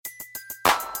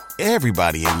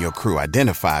Everybody in your crew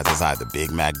identifies as either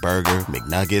Big Mac Burger,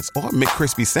 McNuggets, or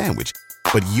McCrispy Sandwich.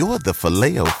 But you're the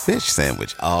Filet-O-Fish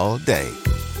Sandwich all day.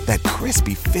 That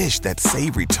crispy fish, that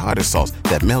savory tartar sauce,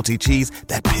 that melty cheese,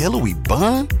 that pillowy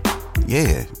bun.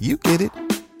 Yeah, you get it.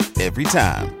 Every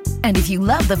time. And if you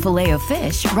love the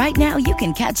Filet-O-Fish, right now you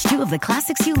can catch two of the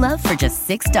classics you love for just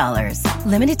 $6.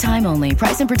 Limited time only.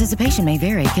 Price and participation may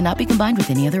vary. Cannot be combined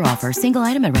with any other offer. Single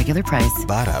item at regular price.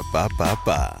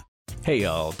 Ba-da-ba-ba-ba. Hey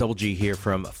y'all, Double G here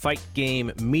from Fight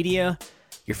Game Media.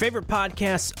 Your favorite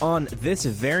podcasts on this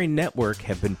very network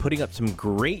have been putting up some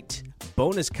great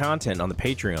bonus content on the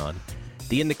Patreon.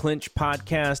 The In the Clinch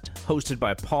podcast, hosted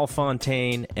by Paul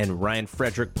Fontaine and Ryan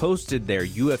Frederick, posted their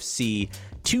UFC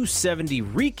 270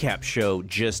 recap show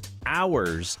just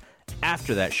hours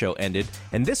after that show ended.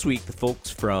 And this week, the folks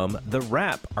from The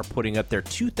Wrap are putting up their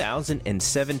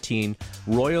 2017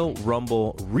 Royal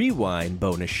Rumble Rewind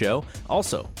bonus show.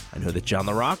 Also, I know that John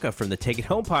LaRocca from the Take It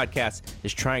Home podcast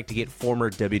is trying to get former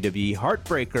WWE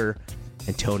Heartbreaker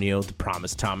Antonio the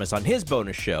Promise Thomas on his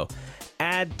bonus show.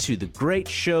 Add to the great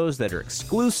shows that are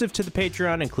exclusive to the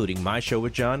Patreon, including my show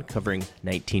with John covering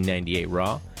 1998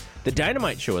 Raw, the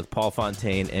Dynamite show with Paul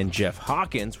Fontaine and Jeff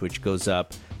Hawkins, which goes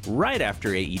up right after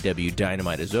AEW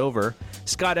Dynamite is over,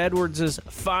 Scott Edwards'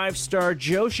 5-Star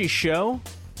Joshi show,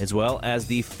 as well as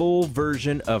the full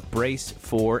version of Brace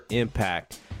for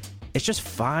Impact. It's just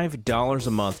 $5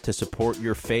 a month to support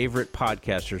your favorite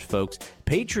podcasters, folks.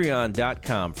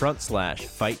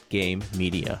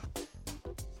 Patreon.com/FightGameMedia.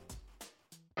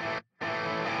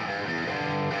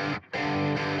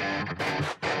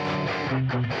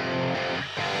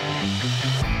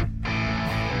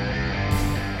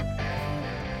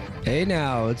 Hey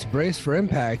now, it's Brace for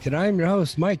Impact, and I'm your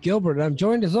host, Mike Gilbert, and I'm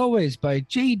joined as always by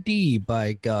JD,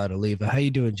 by God, Oliva. How you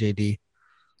doing, JD?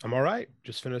 I'm all right.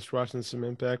 Just finished watching some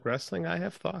Impact Wrestling. I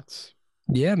have thoughts.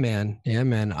 Yeah, man.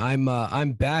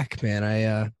 I'm back,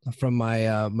 man. From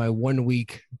my 1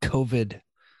 week COVID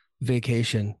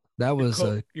vacation. That was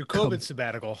your COVID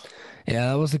sabbatical.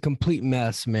 Yeah, that was a complete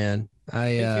mess, man.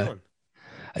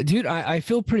 Dude, I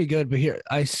feel pretty good, but here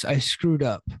I screwed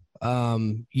up.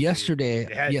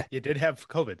 Yesterday, you did have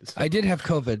COVID. So. I did have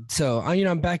COVID. So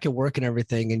I'm back at work and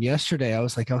everything. And yesterday I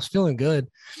was feeling good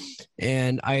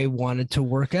and I wanted to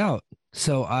work out.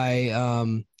 So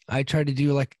I tried to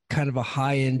do like kind of a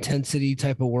high intensity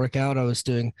type of workout. I was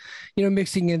doing,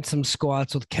 mixing in some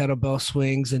squats with kettlebell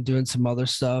swings and doing some other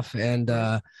stuff. And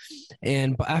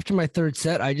after my third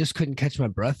set, I just couldn't catch my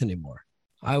breath anymore.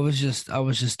 I was just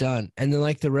done. And then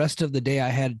like the rest of the day, I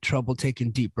had trouble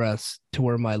taking deep breaths to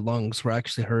where my lungs were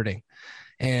actually hurting.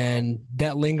 And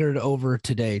that lingered over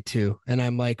today too. And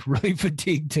I'm like really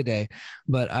fatigued today,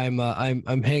 but I'm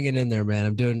hanging in there, man.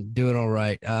 I'm doing all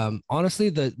right.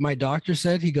 Honestly, my doctor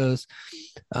said, he goes,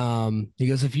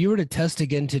 if you were to test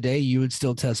again today, you would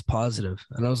still test positive.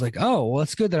 And I was like, oh, well,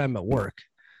 it's good that I'm at work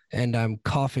and I'm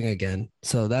coughing again.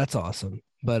 So that's awesome.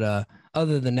 But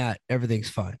other than that, everything's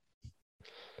fine.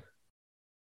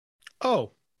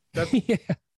 Oh, yeah.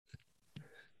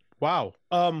 Wow.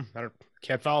 I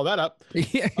can't follow that up.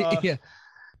 Yeah.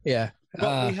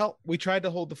 Well, we tried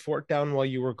to hold the fort down while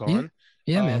you were gone.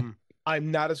 Yeah, man. I'm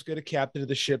not as good a captain of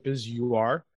the ship as you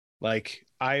are.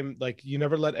 You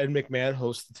never let Ed McMahon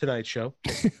host the Tonight Show.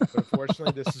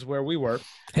 Unfortunately, this is where we were.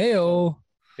 Hey-o.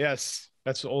 Yes.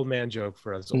 That's an old man joke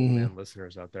for us old man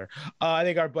listeners out there. I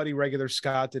think our buddy Regular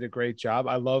Scott did a great job.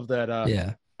 I love that.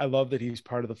 I love that he's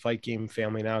part of the Fight Game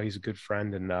family now. He's a good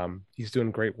friend and he's doing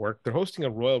great work. They're hosting a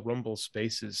Royal Rumble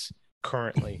Spaces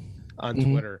currently on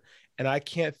Twitter. And I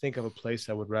can't think of a place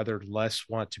I would rather less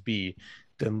want to be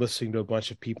than listening to a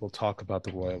bunch of people talk about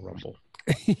the Royal Rumble.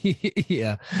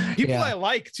 Yeah. People I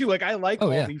like too. Like I like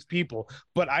all yeah. these people,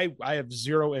 but I have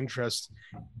zero interest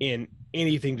in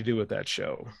anything to do with that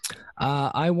show.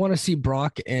 I want to see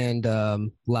Brock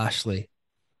and Lashley.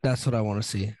 That's what I want to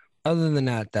see. Other than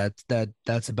that,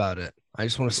 that's about it. I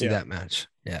just want to see that match.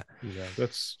 Yeah.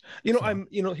 That's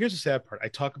here's the sad part. I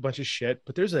talk a bunch of shit,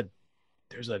 but there's a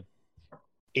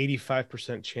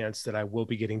 85% chance that I will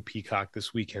be getting Peacock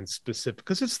this weekend specific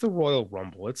because it's the Royal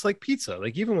Rumble. It's like pizza.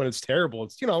 Like even when it's terrible,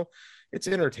 it's it's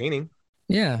entertaining.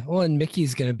 Yeah. Well, and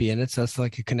Mickey's gonna be in it, so that's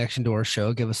like a connection to our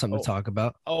show. Give us something to talk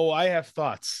about. Oh, I have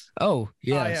thoughts. Oh,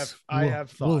 yes. I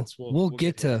have thoughts. We'll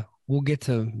get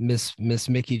to Miss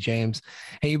Mickey James.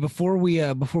 Hey, before we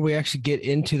actually get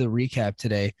into the recap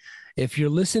today, if you're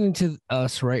listening to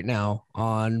us right now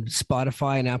on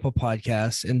Spotify and Apple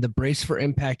Podcasts and the Brace for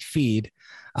Impact feed,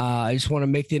 I just want to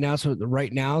make the announcement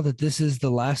right now that this is the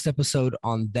last episode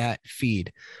on that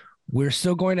feed. We're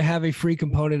still going to have a free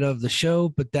component of the show,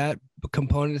 but that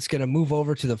component is going to move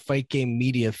over to the Fight Game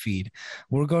Media feed.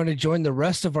 We're going to join the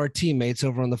rest of our teammates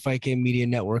over on the Fight Game Media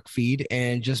Network feed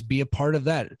and just be a part of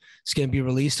that. It's going to be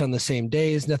released on the same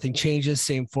days. Nothing changes,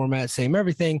 same format, same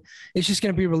everything. It's just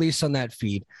going to be released on that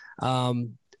feed.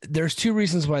 There's two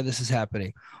reasons why this is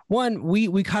happening. One,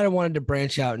 we kind of wanted to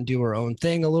branch out and do our own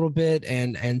thing a little bit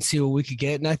and see what we could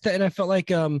get. And I felt like,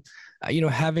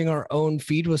 having our own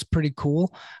feed was pretty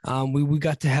cool. We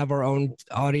got to have our own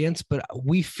audience, but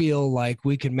we feel like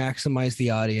we can maximize the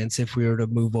audience if we were to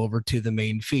move over to the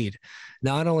main feed.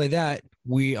 Not only that,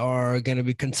 we are going to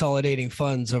be consolidating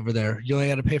funds over there. You only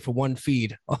got to pay for one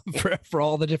feed for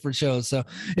all the different shows. So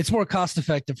it's more cost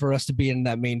effective for us to be in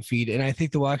that main feed. And I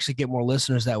think that we'll actually get more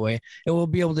listeners that way. And we'll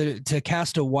be able to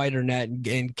cast a wider net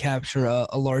and capture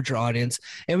a larger audience.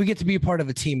 And we get to be a part of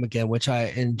a team again, which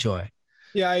I enjoy.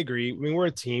 Yeah, I agree. I mean, we're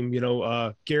a team.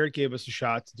 Garrett gave us a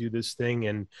shot to do this thing,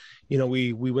 and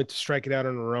we went to strike it out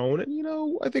on our own, and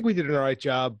I think we did an all right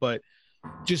job. But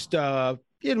just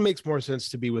it makes more sense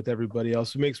to be with everybody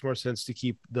else. It makes more sense to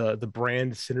keep the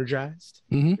brand synergized.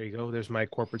 Mm-hmm. There you go. There's my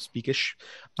corporate speakish.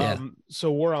 Yeah.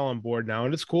 So we're all on board now,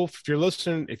 and it's cool. If you're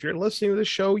listening to the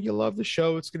show, you love the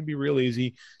show. It's going to be real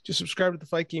easy. Just subscribe to the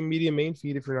Fight Game Media main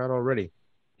feed if you're not already.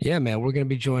 Yeah, man, we're going to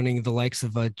be joining the likes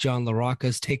of John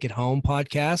LaRocca's Take It Home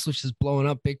podcast, which is blowing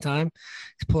up big time.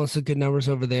 He's pulling some good numbers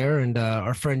over there. And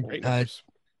our friend,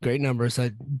 great numbers,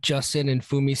 Justin and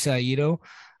Fumi Saito,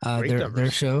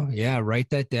 their show. Yeah, write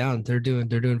that down. They're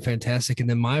doing fantastic. And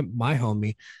then my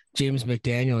homie, James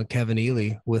McDaniel and Kevin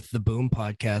Ely with the Boom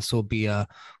podcast will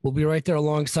be right there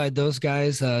alongside those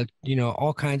guys.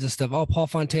 All kinds of stuff. Paul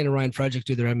Fontaine and Ryan Frederick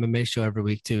do their MMA show every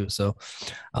week too. So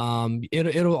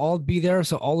it'll all be there.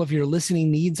 So all of your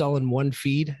listening needs all in one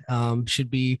feed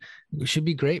should be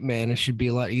great, man. It should be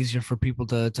a lot easier for people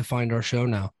to find our show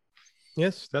now.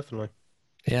 Yes, definitely.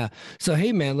 Yeah. So,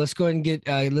 hey, man, let's go ahead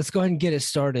and get it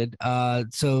started.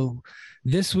 So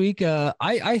this week,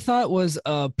 I thought was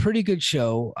a pretty good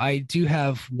show. I do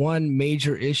have one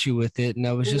major issue with it, and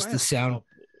that was just the sound.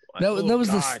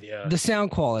 The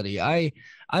sound quality. I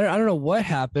don't know what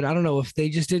happened. I don't know if they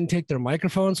just didn't take their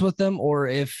microphones with them, or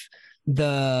if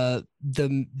the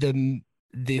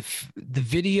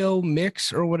video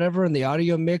mix or whatever and the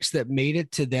audio mix that made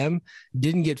it to them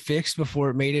didn't get fixed before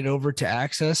it made it over to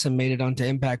Access and made it onto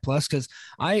Impact Plus. Because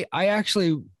I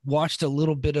actually watched a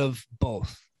little bit of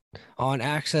both on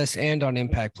Access and on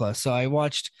Impact Plus. So I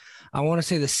watched, I want to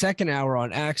say, the second hour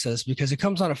on Access because it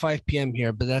comes on at 5 p.m.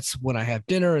 here, but that's when I have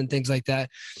dinner and things like that.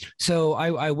 So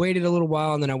I waited a little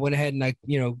while, and then I went ahead and I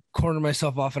cornered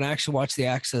myself off and I actually watched the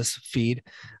Access feed.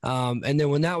 And then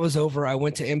when that was over, I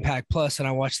went to Impact Plus and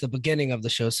I watched the beginning of the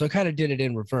show. So I kind of did it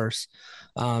in reverse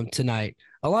tonight.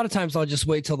 A lot of times I'll just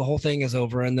wait till the whole thing is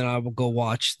over and then I will go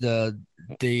watch the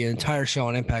entire show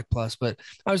on Impact Plus. But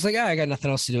I was like, I got nothing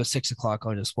else to do at 6 o'clock.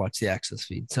 I'll just watch the Access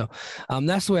feed. So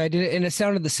that's the way I did it. And it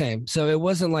sounded the same. So it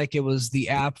wasn't like it was the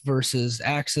app versus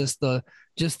Access. The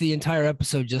entire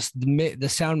episode, just the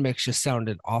sound mix just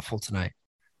sounded awful tonight.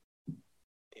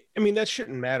 I mean, that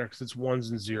shouldn't matter because it's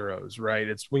ones and zeros, right?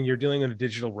 It's when you're dealing in a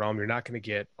digital realm, you're not going to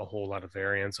get a whole lot of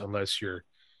variance unless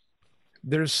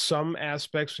there's some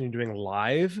aspects when you're doing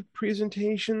live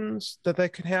presentations that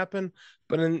could happen,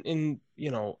 but in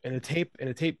a tape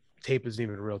isn't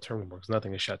even a real term anymore because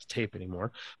nothing is shot to tape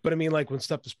anymore. But I mean, like when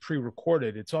stuff is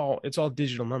pre-recorded, it's all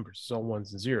digital numbers. It's all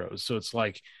ones and zeros. So it's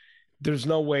like there's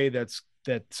no way that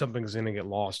something's going to get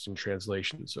lost in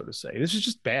translation, so to say. This is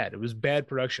just bad. It was bad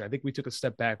production. I think we took a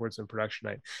step backwards in production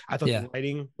night. I thought the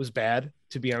lighting was bad,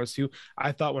 to be honest with you.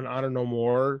 I thought when Honor No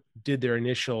More did their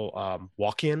initial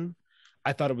walk-in,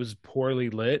 I thought it was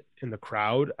poorly lit in the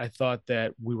crowd. I thought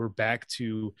that we were back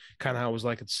to kind of how it was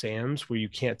like at Sam's, where you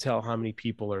can't tell how many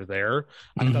people are there.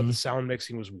 I thought the sound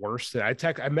mixing was worse. I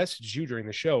messaged you during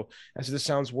the show. I said, this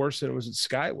sounds worse than it was at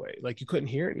Skyway. Like you couldn't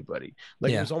hear anybody.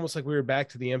 Like it was almost like we were back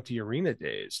to the empty arena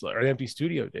days or empty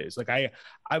studio days. Like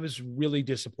I was really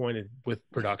disappointed with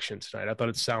production tonight. I thought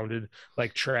it sounded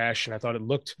like trash, and I thought it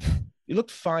looked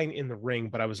fine in the ring,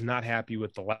 but I was not happy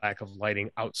with the lack of lighting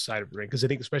outside of the ring. Because I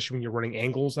think especially when you're running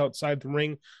angles outside the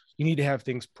ring, you need to have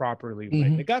things properly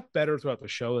lit. It got better throughout the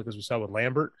show, like as we saw with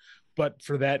Lambert. But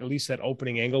for that, at least that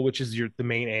opening angle, which is the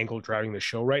main angle driving the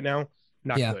show right now,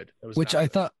 not good. I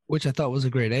thought was a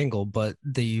great angle, but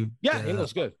the angle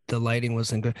was good. The lighting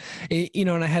wasn't good. And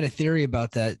I had a theory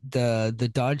about that. The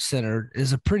Dodge Center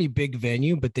is a pretty big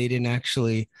venue, but they didn't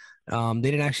actually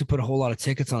They didn't actually put a whole lot of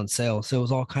tickets on sale, so it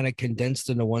was all kind of condensed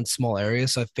into one small area.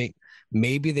 So I think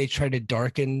maybe they tried to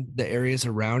darken the areas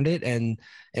around it, and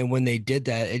when they did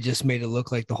that, it just made it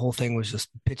look like the whole thing was just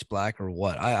pitch black or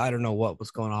what. I don't know what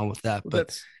was going on with that,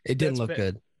 but it didn't look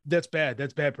good. That's bad.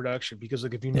 That's bad production, because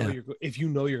like if you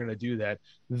know you're going to do that,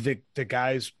 the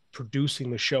guys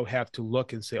producing the show have to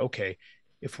look and say, okay,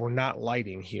 if we're not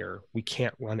lighting here, we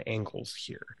can't run angles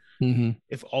here. Mm-hmm.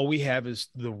 If all we have is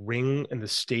the ring and the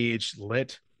stage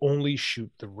lit, only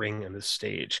shoot the ring and the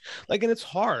stage. Like, and it's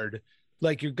hard.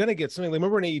 Like, you're gonna get something. Like,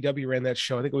 remember when AEW ran that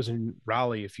show? I think it was in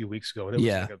Raleigh a few weeks ago, and it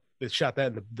was like they shot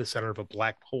that in the center of a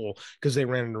black hole because they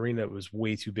ran an arena that was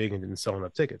way too big and didn't sell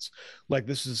enough tickets. Like,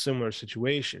 this is a similar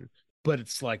situation, but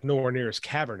it's like nowhere near as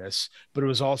cavernous, but it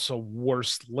was also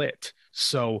worse lit.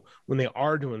 So when they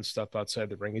are doing stuff outside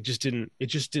the ring, it just didn't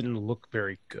look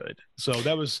very good. So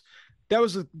that was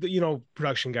a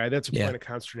production guy. That's a point of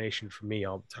consternation for me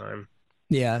all the time.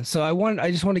 Yeah, so I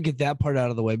just want to get that part out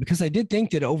of the way, because I did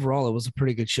think that overall it was a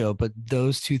pretty good show, but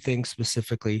those two things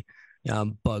specifically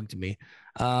bugged me.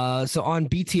 So on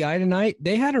BTI tonight,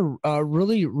 they had a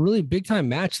really, really big time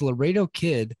match. Laredo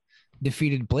Kid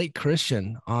defeated Blake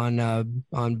Christian on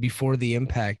Before the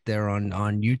Impact there on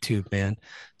YouTube, man.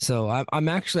 So I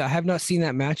have not seen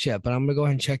that match yet, but I'm gonna go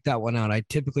ahead and check that one out. I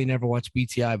typically never watch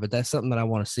BTI, but that's something that I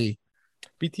want to see.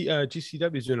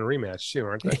 GCW is doing a rematch too,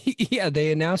 aren't they? Yeah,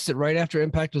 they announced it right after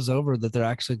Impact was over that they're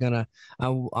actually gonna.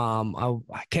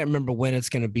 I can't remember when it's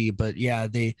gonna be, but yeah,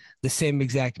 the same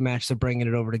exact match. They're bringing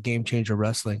it over to Game Changer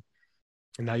Wrestling.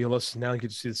 And now you get to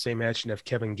see the same match and have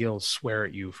Kevin Gill swear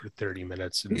at you for 30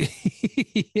 minutes and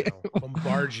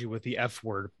bombard you with the F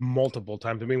word multiple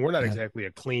times. I mean, we're not exactly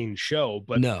a clean show,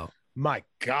 but no, my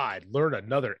God, learn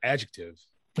another adjective.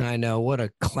 I know, what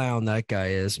a clown that guy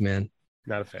is, man.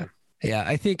 Not a fan. Yeah,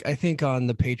 I think on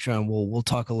the Patreon we'll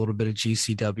talk a little bit of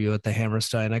GCW at the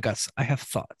Hammerstein. I have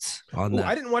thoughts on that.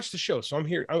 I didn't watch the show, so I'm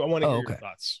here. I want to hear your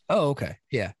thoughts. Oh, okay.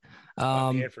 Yeah.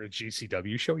 For a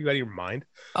GCW show, you out of your mind?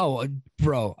 Oh,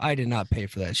 bro, I did not pay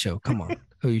for that show. Come on.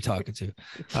 Who are you talking to?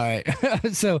 All right.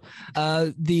 So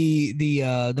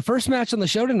the first match on the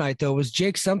show tonight, though, was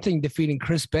Jake Something defeating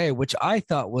Chris Bay, which I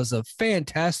thought was a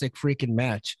fantastic freaking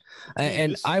match.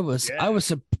 And I was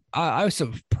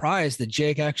surprised that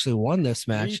Jake actually won this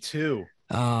match. Me too.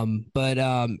 But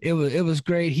it was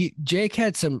great. Jake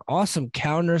had some awesome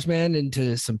counters, man,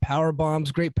 into some power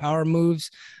bombs, great power moves.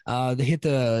 They hit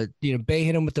Bay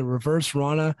hit him with the reverse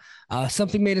Rana.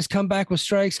 Something made his comeback with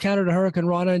strikes, countered a Hurricane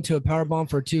Rana into a power bomb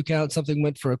for a 2 count. Something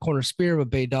went for a corner spear, but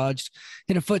Bay dodged,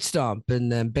 hit a foot stomp,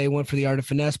 and then Bay went for the Art of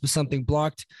Finesse, but something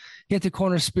blocked. Hit the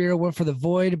corner spear, went for the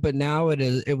void, but now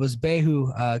it was Bay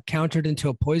who countered into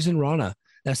a poison Rana.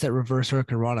 That's that reverse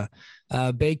Hurricane Rana.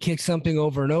 Bay kicked something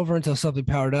over and over until something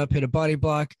powered up, hit a body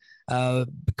block,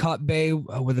 caught Bay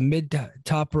with a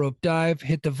mid-top rope dive,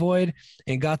 hit the void,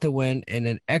 and got the win in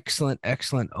an excellent,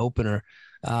 excellent opener.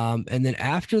 And then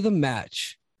after the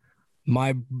match,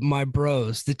 my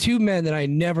bros, the two men that I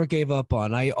never gave up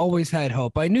on, I always had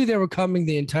hope. I knew they were coming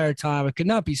the entire time. I could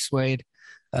not be swayed.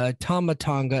 Tama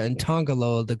Tonga and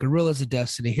Tongaloa, the Gorillas of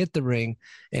Destiny, hit the ring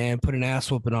and put an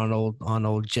ass whooping on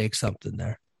old Jake Something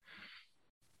there.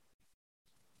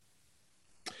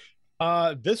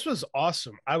 This was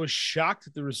awesome. I was shocked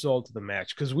at the result of the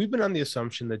match, because we've been on the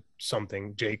assumption that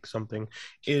Jake Something,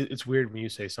 it's weird when you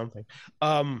say something,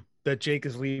 that Jake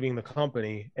is leaving the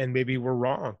company, and maybe we're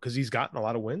wrong, because he's gotten a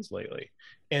lot of wins lately.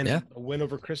 And a win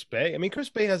over Chris Bay. I mean, Chris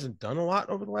Bay hasn't done a lot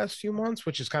over the last few months,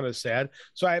 which is kind of sad.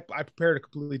 So I prepared a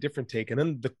completely different take, and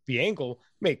then the angle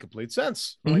made complete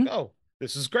sense. I'm like, oh,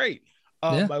 this is great.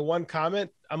 My one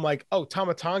comment, I'm like, oh,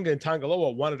 Tama Tonga and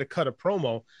Tongaloa wanted to cut a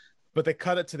promo, but they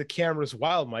cut it to the camera's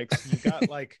wild mic. So you got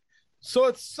like, so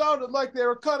it sounded like they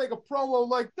were cutting a promo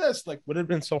like this. Like, would it have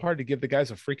been so hard to give the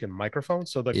guys a freaking microphone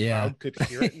so the crowd could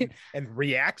hear it and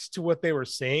react to what they were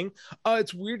saying?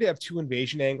 It's weird to have 2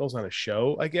 invasion angles on a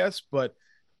show, I guess, but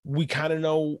we kind of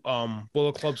know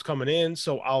Bullet Club's coming in,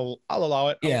 so I'll allow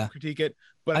it. I'll critique it.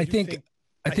 But I think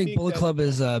Bullet Club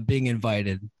is being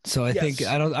invited. So I think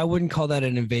I wouldn't call that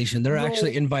an invasion. They're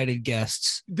actually invited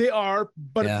guests. They are,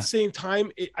 but at the same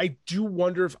time, I do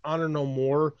wonder if Honor No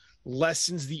More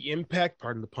lessens the impact,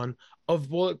 pardon the pun, of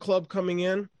Bullet Club coming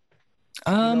in.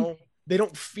 They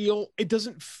don't feel, it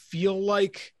doesn't feel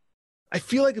like, I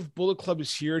feel like if Bullet Club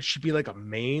is here, it should be like a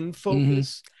main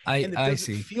focus. And it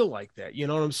doesn't feel like that. You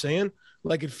know what I'm saying?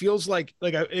 Like, it feels like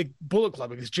Bullet Club,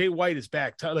 because Jay White is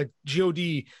back. Like,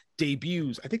 GOD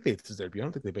debuts. I think it's his debut. I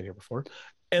don't think they've been here before.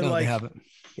 And no, they haven't.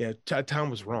 Yeah,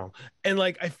 Tom was wrong. And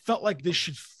like, I felt like this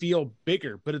should feel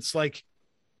bigger, but it's like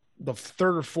the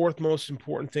 3rd or 4th most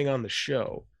important thing on the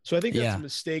show. So I think that's a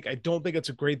mistake. I don't think it's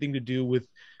a great thing to do with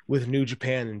New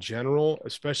Japan in general,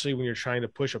 especially when you're trying to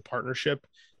push a partnership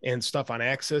and stuff on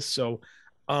Access. So,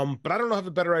 but I don't have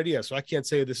a better idea. So I can't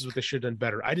say this is what they should have done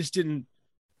better. I didn't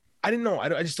know.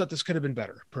 I just thought this could have been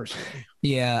better, personally.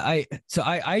 Yeah, I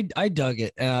dug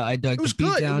it. I dug the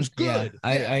beat down. It was good.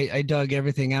 Yeah, I dug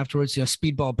everything afterwards.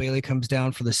 Speedball Bailey comes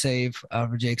down for the save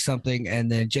for Jake something,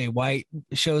 and then Jay White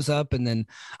shows up, and then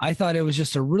I thought it was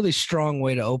just a really strong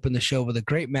way to open the show with a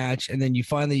great match, and then you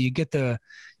get the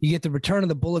return of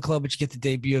the Bullet Club, but you get the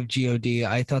debut of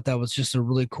God. I thought that was just a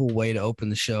really cool way to open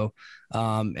the show.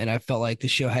 And I felt like the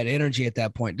show had energy at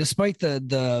that point, despite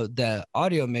the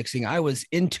audio mixing. I was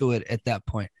into it at that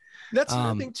point. That's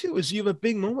another thing too, is you have a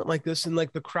big moment like this, and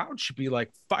like the crowd should be like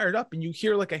fired up, and you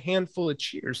hear like a handful of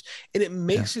cheers, and it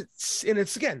makes it, and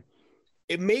it's again,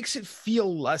 it makes it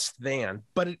feel less than,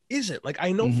 but it isn't. Like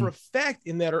I know for a fact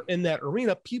in that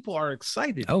arena, people are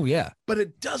excited. Oh yeah, but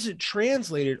it doesn't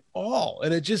translate at all,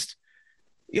 and it just.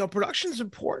 Production is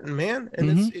important, man.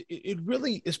 And it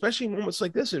really, especially in moments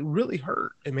like this, it really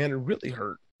hurt. And man, it really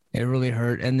hurt. It really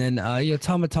hurt. And then,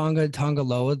 Tama Tonga and Tonga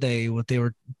Loa, what they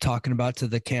were talking about to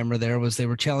the camera there was they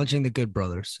were challenging the Good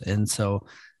Brothers. And so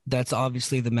that's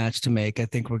obviously the match to make. I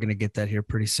think we're going to get that here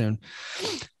pretty soon.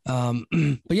 But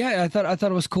yeah, I thought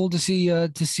it was cool to see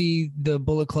the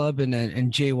Bullet Club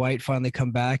and Jay White finally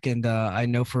come back. And I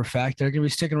know for a fact they're going to be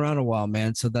sticking around a while,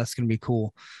 man. So that's going to be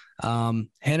cool.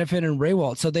 Hannafin and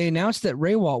Raywalt. So they announced that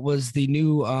Raywalt was the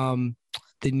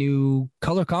new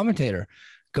color commentator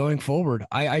going forward.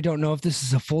 I don't know if this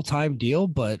is a full-time deal,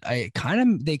 but they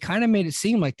kind of made it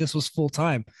seem like this was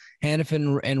full-time.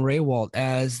 Hannafin and Raywalt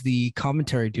as the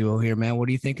commentary duo here, man. What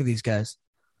do you think of these guys?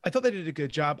 I thought they did a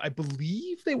good job. I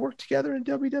believe they worked together in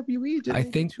WWE. I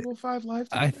think 205 Live.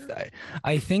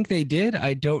 I think they did.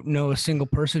 I don't know a single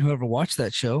person who ever watched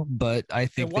that show, but I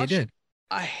think they did.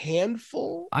 A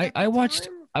handful. I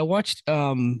watched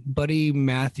Buddy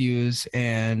Matthews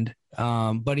and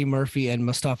Buddy Murphy and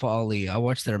Mustafa Ali. I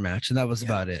watched their match, and that was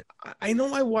about it. I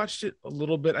know I watched it a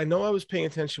little bit. I know I was paying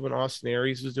attention when Austin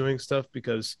Aries was doing stuff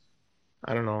because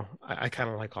I don't know. I kind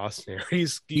of like Austin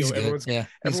Aries.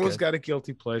 Everyone's got a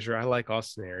guilty pleasure. I like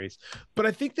Austin Aries, but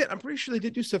I think that I'm pretty sure they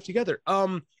did do stuff together.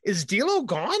 Is D'Lo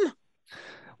gone?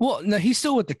 Well, no, he's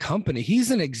still with the company. He's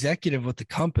an executive with the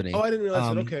company. Oh, I didn't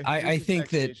realize that. Okay. I think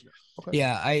that,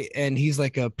 and he's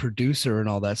like a producer and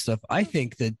all that stuff. I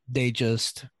think that they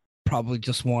probably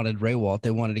just wanted Raywalt. They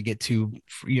wanted to get two,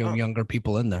 younger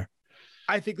people in there.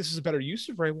 I think this is a better use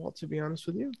of Raywalt, to be honest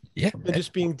with you. Yeah. Than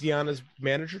just being Deanna's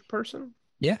manager person.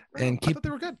 Yeah. And I thought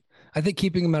they were good. I think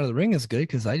keeping him out of the ring is good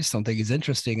because I just don't think he's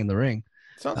interesting in the ring.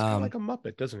 Sounds kind of like a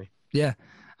Muppet, doesn't he? Yeah.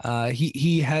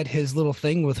 He had his little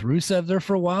thing with Rusev there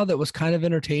for a while that was kind of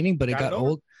entertaining, but it got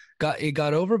old. It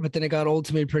got over, but then it got old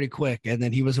to me pretty quick, and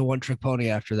then he was a one-trick pony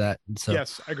after that. And so,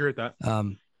 yes, I agree with that.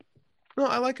 No,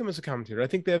 I like him as a commentator. I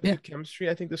think they have good chemistry.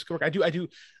 I think this could work. I do.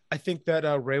 I think that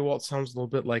Raywalt sounds a little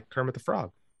bit like Kermit the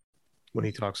Frog when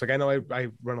he talks. Like I know I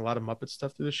run a lot of Muppet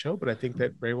stuff through the show, but I think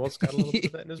that Raywalt's got a little bit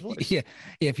of that in his voice. Yeah.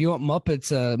 If you want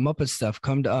Muppet stuff,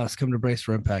 come to us. Come to Brace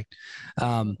for Impact.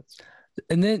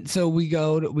 And then so we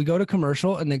go to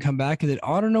commercial and then come back, and then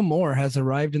Honor No More has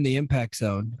arrived in the Impact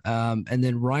Zone. And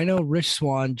then Rhino, Rich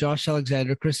Swann, Josh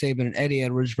Alexander, Chris Sabin, and Eddie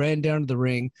Edwards ran down to the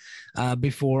ring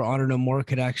before Honor No More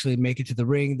could actually make it to the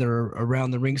ring. They're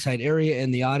around the ringside area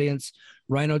in the audience.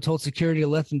 Rhino told security to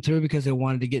let them through because they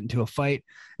wanted to get into a fight.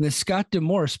 And then Scott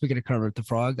D'Amore, speaking of Kermit the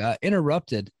Frog,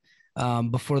 interrupted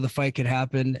before the fight could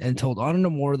happen and told Honor No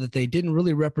More that they didn't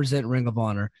really represent Ring of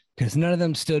Honor because none of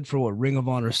them stood for what Ring of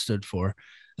Honor stood for.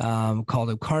 Called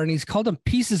them carnies, called them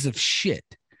pieces of shit.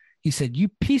 He said, "You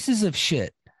pieces of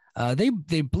shit." They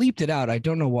bleeped it out. I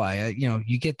don't know why.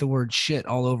 You get the word shit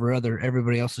all over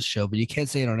everybody else's show, but you can't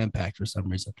say it on Impact for some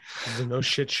reason. It's a no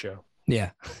shit show.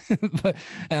 Yeah. But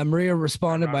Maria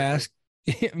responded by asking.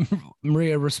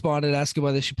 Maria responded asking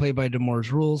why they should play by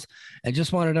D'Amore's rules and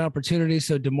just wanted an opportunity,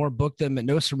 so D'Amore booked them at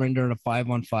No Surrender in a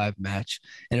 5-on-5 match,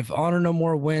 and if Honor No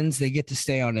More wins, they get to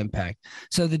stay on Impact.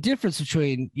 So the difference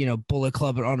between Bullet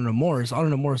Club and Honor No More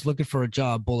is looking for a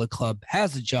job. Bullet Club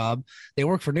has a job. They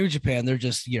work for New Japan. They're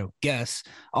just guests.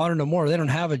 Honor No More, they don't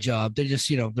have a job. They just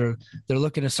they're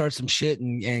looking to start some shit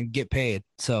and get paid.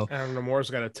 So Honor No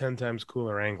More's got a 10 times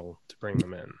cooler angle to bring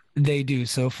them in. They do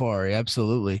so far,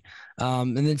 absolutely.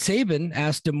 And then Sabin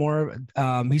asked D'Amore,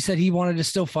 he said he wanted to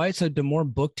still fight, so D'Amore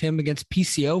booked him against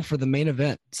PCO for the main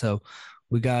event. So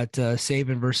we got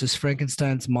Sabin versus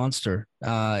Frankenstein's Monster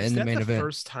in the main event.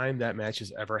 First time that match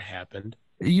has ever happened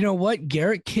You know what?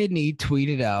 Garrett Kidney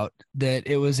tweeted out that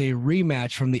it was a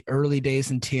rematch from the early days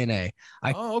in TNA.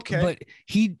 Okay. But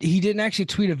he didn't actually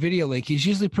tweet a video link. He's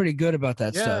usually pretty good about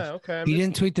that stuff. Yeah, okay. He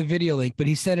didn't tweet the video link, but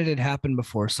he said it had happened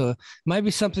before. So it might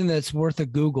be something that's worth a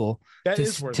Google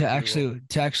to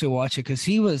actually watch it, because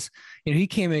he was, he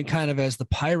came in kind of as the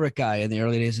pirate guy in the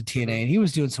early days of TNA, and he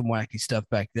was doing some wacky stuff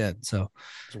back then. So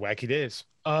it's wacky days.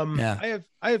 I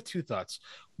have two thoughts.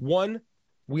 One,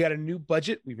 we got a new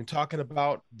budget. We've been talking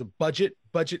about the budget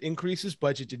increases.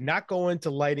 Budget did not go into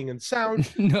lighting and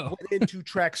sound. No, went into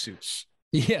tracksuits.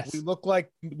 Yes, we look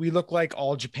like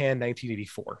All Japan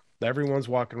 1984. Everyone's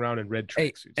walking around in red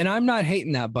tracksuits. And I'm not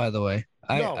hating that, by the way.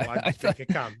 I think it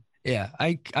comes. Yeah,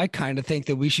 I kind of think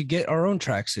that we should get our own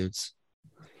tracksuits.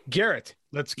 Garrett,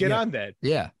 let's get on that.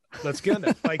 Yeah. Let's get on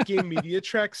that. Fight Game Media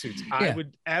tracksuits. I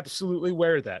would absolutely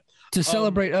wear that. To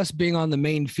celebrate us being on the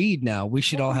main feed now, we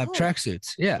should all have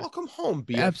tracksuits. Yeah. Welcome home,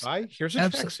 BFI. Here's a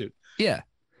tracksuit. Yeah.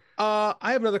 I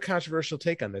have another controversial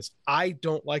take on this. I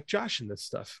don't like Josh in this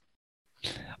stuff.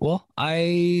 Well,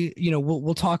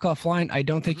 we'll talk offline. I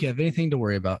don't think you have anything to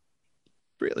worry about.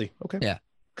 Really? Okay. Yeah.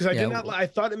 Because I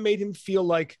thought it made him feel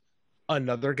like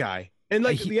another guy. And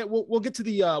we'll get to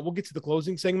the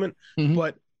closing segment,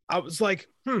 but I was like,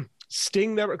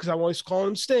 Sting never, because I'm always calling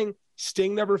him Sting.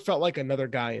 Sting never felt like another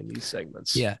guy in these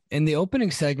segments. Yeah. In the opening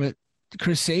segment,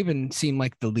 Chris Sabin seemed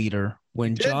like the leader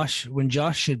when Josh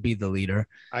should be the leader.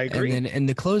 I agree. And then in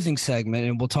the closing segment,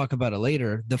 and we'll talk about it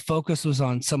later, the focus was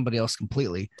on somebody else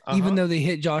completely. Even though they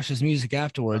hit Josh's music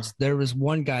afterwards, there was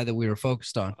one guy that we were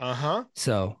focused on.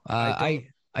 So I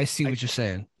see what you're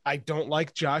saying. I don't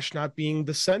like Josh not being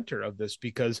the center of this,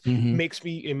 because it makes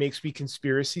me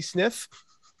conspiracy sniff.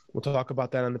 We'll talk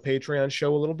about that on the Patreon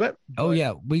show a little bit. Oh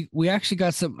yeah, we actually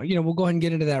got some. We'll go ahead and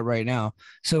get into that right now.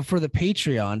 So for the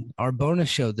Patreon, our bonus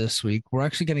show this week, we're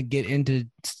actually going to get into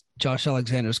Josh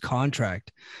Alexander's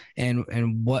contract and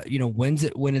what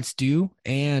when it's due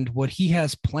and what he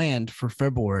has planned for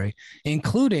February,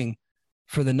 including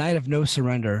for the night of No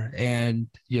Surrender. And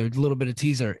a little bit of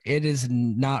teaser, it is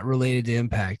not related to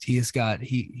Impact. He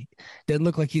doesn't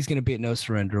look like he's going to be at No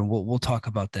Surrender, and we'll talk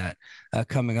about that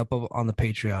coming up on the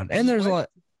Patreon. And there's a lot.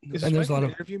 And there's a lot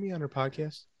of interview me on her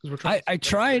podcast. I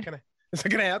tried. Is that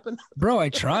gonna happen, bro? I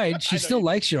tried. She still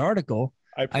likes your article.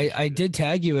 I did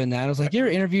tag you in that. I was like, "You're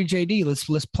interview JD.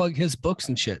 Let's plug his books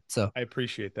and shit." So I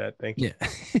appreciate that. Thank you.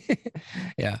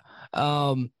 Yeah.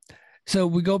 Yeah. So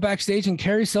we go backstage, and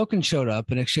Kerry Silken showed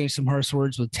up and exchanged some harsh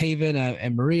words with Taven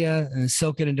and Maria, and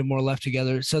Silken and D'Amore left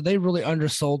together. So they really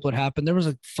undersold what happened. There was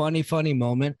a funny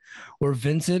moment where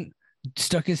Vincent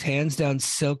stuck his hands down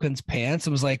Silken's pants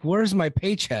and was like, "Where's my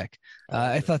paycheck?"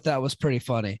 I thought that was pretty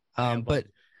funny. But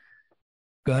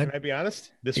go ahead. Can I be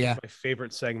honest? This was my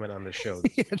favorite segment on the show.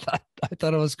 I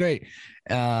thought it was great.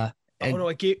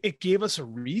 It gave us a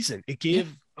reason. It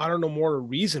gave more a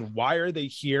reason. Why are they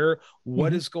here?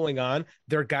 What is going on?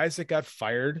 There are guys that got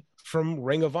fired from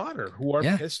Ring of Honor who are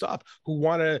pissed off, who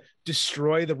want to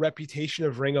destroy the reputation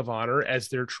of Ring of Honor as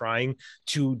they're trying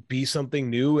to be something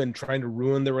new and trying to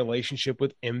ruin the relationship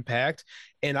with Impact.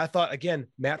 And I thought, again,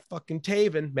 Matt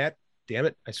Taven, damn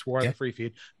it, I swore on the free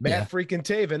feed. Matt freaking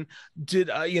Taven did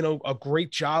a great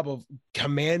job of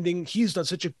commanding. He's done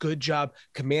such a good job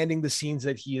commanding the scenes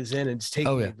that he is in and just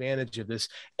taking advantage of this.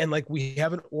 And we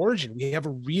have an origin. We have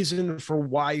a reason for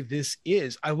why this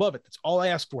is. I love it. That's all I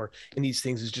ask for in these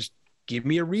things, is just give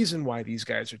me a reason why these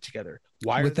guys are together.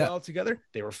 Why are they all together?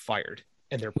 They were fired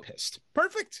and they're pissed.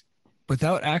 Perfect.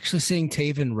 Without actually seeing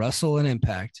Taven wrestle in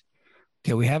Impact.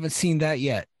 Okay, we haven't seen that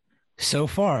yet. So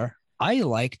far, I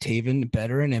like Taven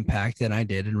better in Impact than I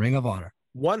did in Ring of Honor.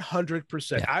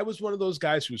 100%. Yeah. I was one of those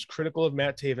guys who was critical of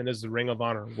Matt Taven as the Ring of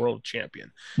Honor world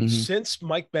champion. Since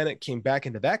Mike Bennett came back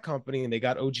into that company and they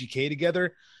got OGK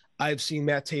together, I've seen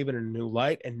Matt Taven in a new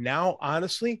light. And now,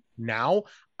 honestly,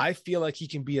 I feel like he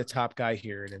can be a top guy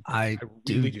here. And I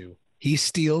really do. He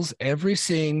steals every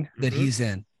scene that he's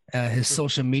in. His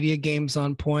social media game's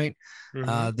on point.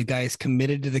 The guy is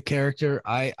committed to the character.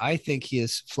 I think he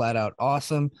is flat out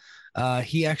awesome.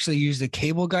 He actually used a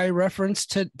Cable Guy reference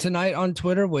tonight on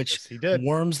Twitter, which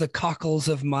warms the cockles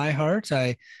of my heart.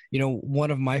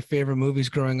 One of my favorite movies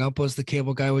growing up was The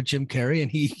Cable Guy with Jim Carrey,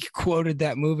 and he quoted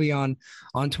that movie on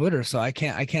Twitter. So I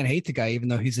can't hate the guy, even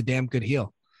though he's a damn good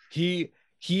heel.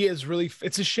 He is really,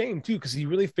 it's a shame too, because he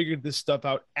really figured this stuff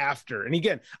out after. And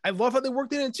again, I love how they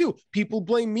worked it in too. People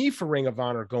blame me for Ring of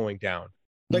Honor going down.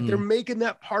 They're making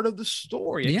that part of the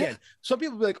story. Again, some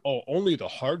people be like, "Oh, only the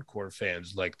hardcore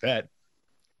fans like that." Have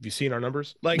you seen our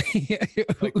numbers? Who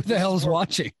the hell is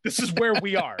watching? This is where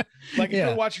we are. If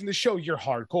you're watching the show, you're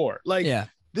hardcore.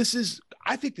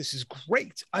 I think this is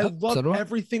great. I love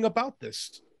everything about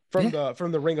this from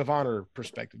the Ring of Honor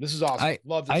perspective. This is awesome.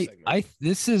 Love this segment.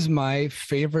 This is my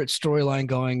favorite storyline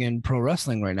going in pro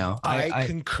wrestling right now. I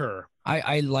concur.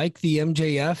 I like the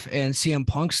MJF and CM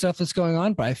Punk stuff that's going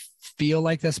on, but I feel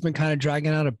like that's been kind of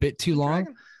dragging out a bit too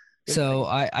long. So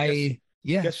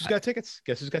Guess who's got tickets?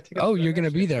 Oh, you're going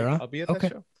to be there, huh? I'll be at that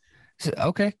show. So,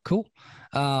 okay, cool.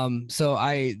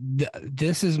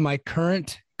 This is my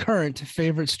current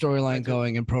favorite storyline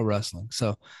going in pro wrestling.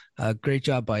 So great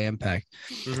job by Impact.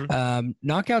 Mm-hmm.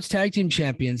 Knockouts Tag Team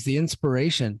Champions, The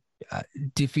Inspiration,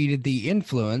 defeated The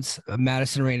Influence,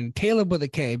 Madison Rayne and Caleb with a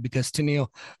K, because Tenille,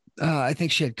 I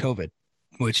think she had COVID,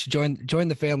 which joined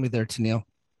the family there, Tenille.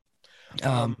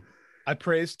 I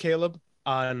praised Caleb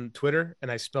on Twitter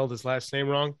and I spelled his last name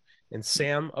wrong, and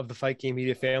Sam of the Fight Game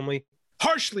Media family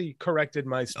harshly corrected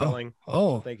my spelling.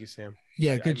 Oh, thank you, Sam.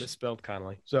 Yeah, good. I misspelled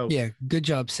Connolly. So yeah, good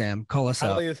job, Sam. Call us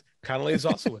out. Connolly is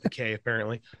also with a K,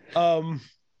 apparently.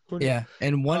 Yeah,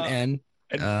 and one N.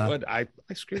 I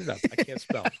screwed it up. I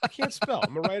can't spell.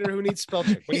 I'm a writer who needs spell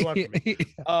check. What do you want from me?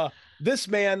 This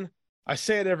man, I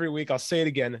say it every week. I'll say it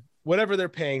again. Whatever they're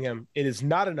paying him, it is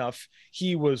not enough.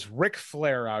 He was Ric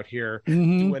Flair out here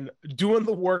doing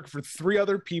the work for 3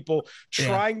 other people,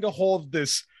 trying to hold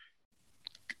this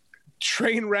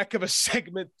train wreck of a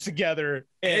segment together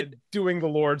and doing the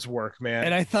Lord's work, man.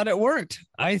 And I thought it worked.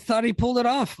 I thought he pulled it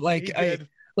off.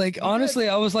 Honestly,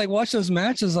 I was like, watch those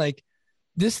matches. Like,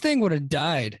 this thing would have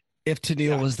died if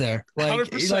Tenille was there. Like,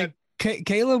 100%.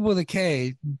 Caleb with a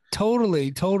K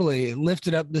totally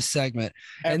lifted up this segment.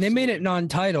 Absolutely. And they made it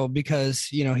non-title because,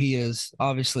 he is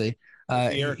obviously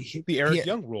the Eric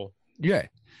Young rule. Yeah.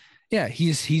 Yeah,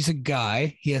 he's a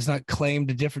guy. He has not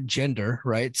claimed a different gender,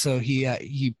 right? So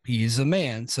he's a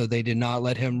man. So they did not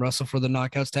let him wrestle for the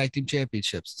Knockouts Tag Team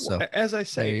Championships. So as I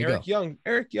say,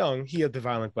 Eric Young, he had the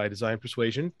Violent by Design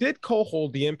persuasion, did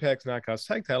co-hold the Impact Knockouts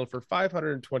Tag title for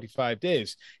 525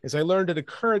 days. As I learned in a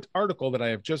current article that I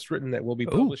have just written that will be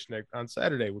published on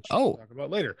Saturday, which we'll talk about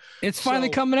later. It's finally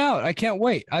coming out. I can't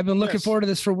wait. I've been looking forward to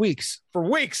this for weeks.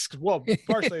 Well,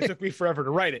 partially it took me forever to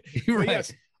write it. Right.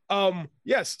 Yes.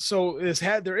 Yes. So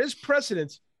there is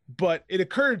precedent, but it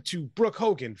occurred to Brooke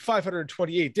Hogan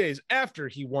 528 days after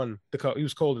he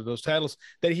was called to those titles,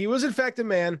 that he was in fact a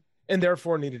man and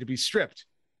therefore needed to be stripped.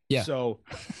 Yeah. So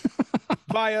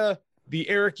via the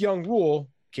Eric Young rule,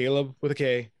 Caleb with a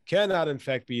K cannot in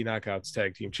fact be Knockouts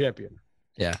Tag Team Champion.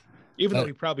 Yeah. Even though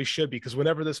he probably should be, because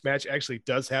whenever this match actually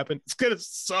does happen, it's going to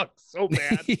suck so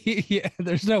bad. Yeah,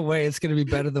 there's no way it's going to be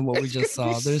better than what we just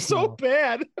saw. There's so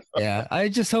bad. Yeah, I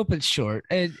just hope it's short.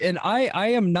 And I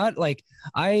am not like,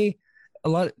 the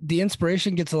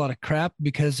Inspiration gets a lot of crap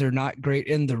because they're not great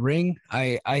in the ring.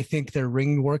 I think their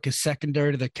ring work is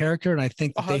secondary to their character, and I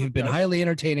think that they have been highly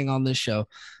entertaining on this show.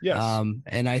 Yes.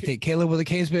 And I think Caleb with a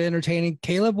K has been entertaining.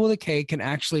 Caleb with a K can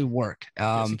actually work.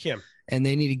 Yes, he can. And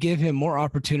they need to give him more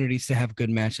opportunities to have good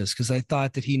matches, because I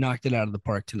thought that he knocked it out of the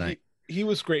park tonight. He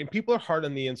was great. And people are hard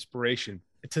on the Inspiration.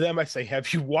 To them, I say,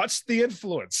 have you watched The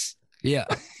Influence? Yeah.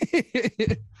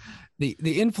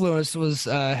 The Influence was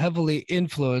heavily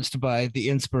influenced by The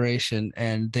Inspiration,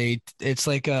 and it's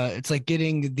like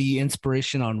getting The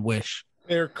Inspiration on Wish.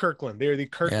 They're Kirkland. They're the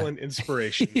Kirkland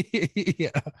Inspiration.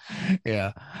 Yeah.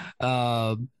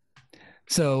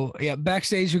 So yeah,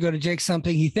 backstage we go to Jake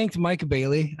Something. He thanked Mike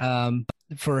Bailey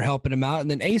for helping him out, and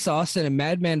then Ace Austin and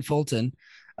Madman Fulton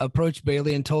approached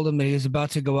Bailey and told him that he was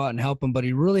about to go out and help him, but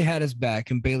he really had his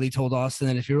back. And Bailey told Austin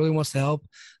that if he really wants to help,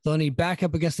 they'll need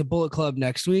backup against the Bullet Club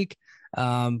next week.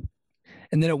 And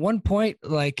then at one point,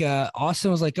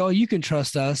 Austin was like, "Oh, you can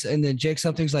trust us." And then Jake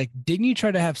Something's like, "Didn't you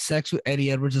try to have sex with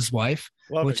Eddie Edwards' wife?"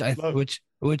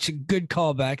 Which good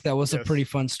callback. That was a pretty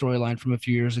fun storyline from a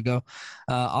few years ago.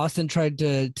 Austin tried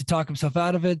to talk himself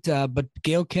out of it, but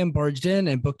Gail Kim barged in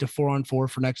and booked a 4-on-4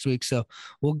 for next week. So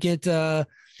we'll get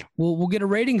we'll get a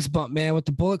ratings bump, man, with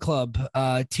the Bullet Club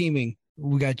teaming.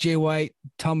 We got Jay White,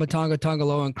 Tama Tonga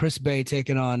Tongaloa, and Chris Bay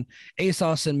taking on Ace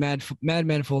Austin,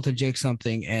 Madman Fulton, Jake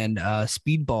Something, and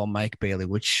Speedball Mike Bailey,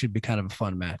 which should be kind of a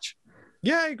fun match.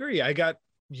 Yeah, I agree. I got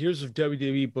years of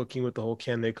WWE booking with the whole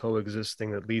can they coexist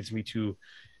thing that leads me to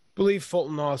believe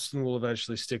Fulton Austin will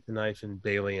eventually stick the knife in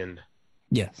Bailey. And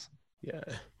yes. Yeah.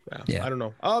 I don't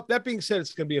know. That being said,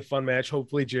 it's going to be a fun match.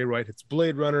 Hopefully Jay White hits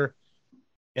Blade Runner,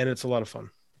 and it's a lot of fun.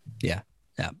 Yeah.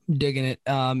 Digging it.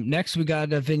 Next, we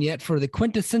got a vignette for the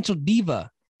quintessential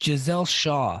diva, Giselle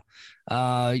Shaw.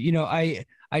 I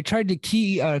I tried to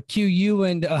cue you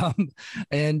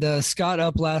and Scott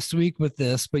up last week with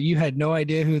this, but you had no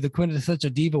idea who the quintessential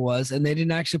diva was, and they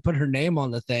didn't actually put her name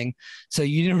on the thing, so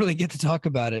you didn't really get to talk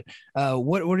about it.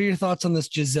 What are your thoughts on this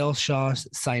Giselle Shaw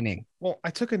signing? Well,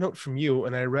 I took a note from you,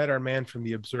 and I read our man from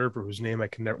the Observer, whose name I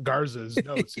can never, Garza's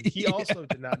notes, and he also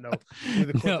did not know who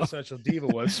the quintessential diva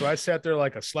was. So I sat there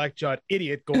like a slack-jawed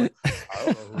idiot going, I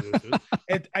don't know who this is.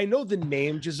 And I know the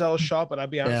name Giselle Shaw, but I'll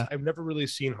be honest, I've never really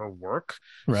seen her work.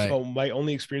 Right. So my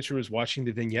only experience here was watching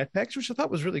the vignette packs, which I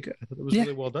thought was really good. I thought it was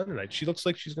really well done tonight. She looks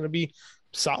like she's going to be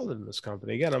solid in this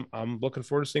company. Again, I'm looking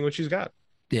forward to seeing what she's got.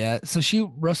 Yeah, so she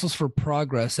wrestles for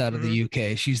Progress out of the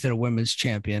UK. She's their women's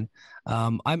champion.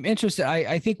 I'm interested.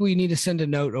 I think we need to send a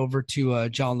note over to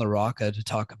John LaRocca to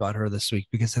talk about her this week,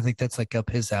 because I think that's like up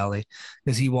his alley,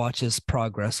 because he watches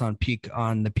Progress on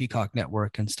the Peacock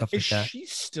Network and stuff like that. Is she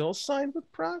still signed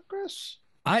with Progress?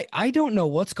 I don't know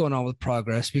what's going on with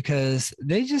Progress, because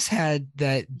they just had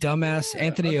that dumbass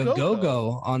Anthony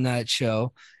Ogogo on that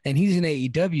show, and he's an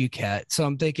AEW cat. So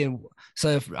I'm thinking,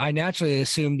 if I naturally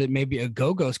assumed that maybe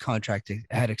Ogogo's contract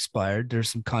had expired. There's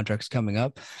some contracts coming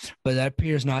up, but that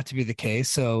appears not to be the case.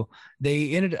 So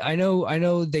they ended. I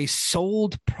know they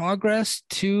sold Progress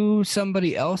to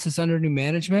somebody else. It's under new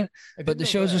management, but the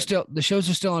shows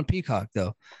are still on Peacock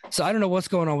though. So I don't know what's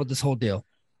going on with this whole deal.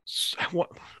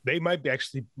 They might be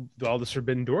actually, all this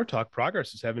Forbidden Door talk,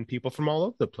 Progress is having people from all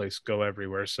over the place go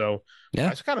everywhere. So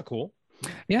that's kind of cool.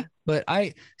 Yeah, but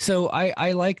I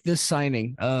like this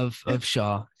signing of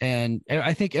Shaw, and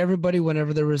I think everybody,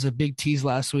 whenever there was a big tease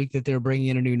last week that they were bringing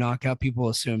in a new knockout, people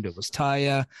assumed it was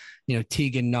Taya,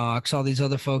 Tegan Knox, all these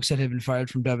other folks that had been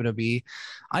fired from WWE.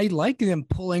 I like them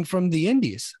pulling from the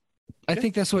indies. I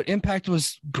think that's what Impact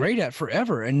was great at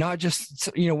forever, and not just,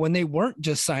 when they weren't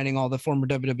just signing all the former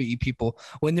WWE people,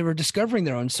 when they were discovering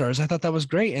their own stars. I thought that was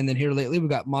great. And then here lately, we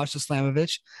got Masha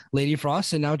Slamovich, Lady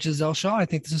Frost, and now Giselle Shaw. I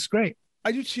think this is great.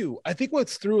 I do too. I think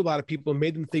what's threw a lot of people and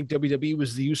made them think WWE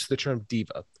was the use of the term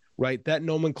diva, right?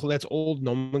 That's old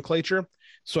nomenclature.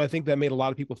 So I think that made a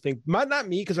lot of people think, not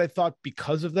me, because I thought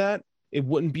because of that, it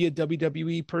wouldn't be a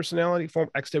WWE personality,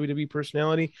 ex-WWE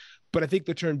personality. But I think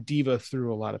the term diva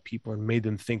threw a lot of people and made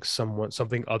them think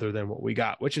something other than what we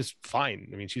got, which is fine.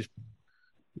 I mean,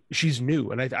 she's new.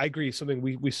 And I agree. Something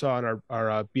we saw in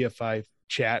our BFI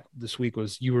chat this week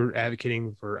was you were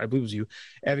advocating for, I believe it was you,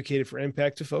 advocated for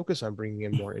Impact to focus on bringing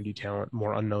in more indie talent,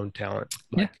 more unknown talent.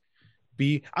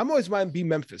 I'm always mind be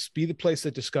Memphis, be the place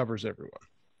that discovers everyone.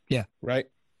 Yeah. Right.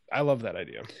 I love that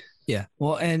idea. Yeah.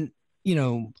 Well, and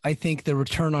I think the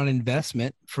return on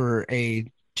investment for a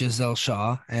Giselle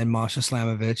Shaw and Masha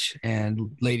Slamovich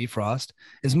and Lady Frost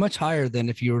is much higher than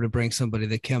if you were to bring somebody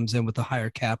that comes in with a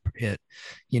higher cap hit,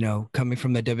 coming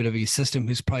from the WWE system,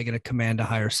 who's probably going to command a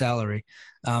higher salary,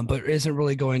 but isn't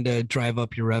really going to drive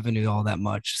up your revenue all that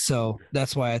much. So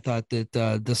that's why I thought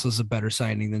that this was a better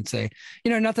signing than, say,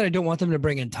 not that I don't want them to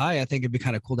bring in Ty. I think it'd be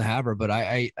kind of cool to have her, but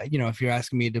I if you're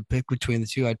asking me to pick between the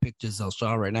two, I'd pick Giselle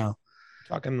Shaw right now.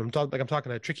 I'm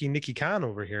talking to tricky Nikki Khan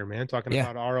over here, man. Talking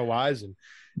about ROIs and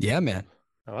man,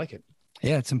 I like it.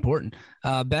 Yeah, it's important.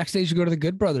 Backstage, you go to the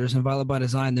Good Brothers and Violent by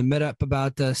Design. They met up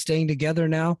about staying together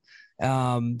now.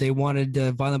 They wanted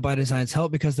Violent by Design's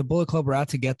help because the Bullet Club were out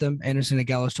to get them. Anderson and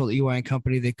Gallows told EY and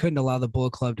company they couldn't allow the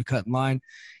Bullet Club to cut in line.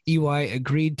 EY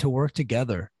agreed to work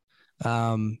together.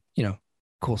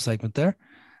 Cool segment there.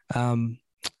 And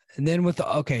then with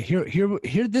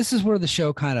here, this is where the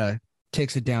show kind of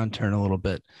takes a downturn a little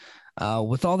bit.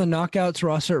 With all the knockouts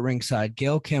roster at ringside,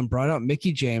 Gail Kim brought out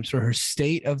Mickie James for her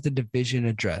State of the Division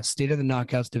address, State of the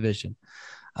Knockouts division.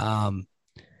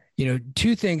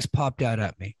 Two things popped out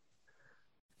at me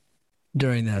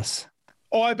during this.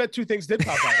 Oh, I bet two things did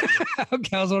pop out at me.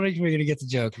 Okay, I was wondering if we were going to get the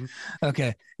joke.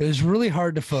 Okay, it was really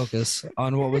hard to focus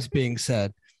on what was being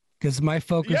said because my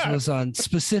focus was on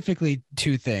specifically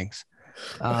two things.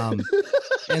 And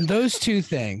those two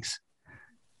things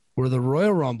were the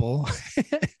Royal Rumble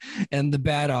and the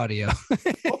bad audio.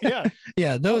 Oh, yeah.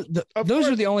 Yeah, those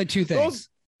are the only two things.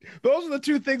 Those are the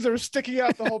two things that are sticking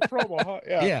out the whole promo, huh?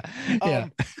 Yeah.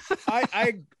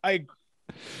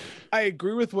 I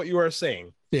agree with what you are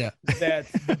saying. Yeah.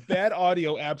 That the bad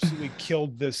audio absolutely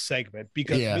killed this segment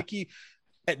because Mickie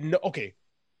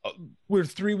we're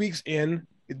 3 weeks in.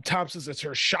 Tom says it's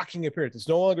her shocking appearance. It's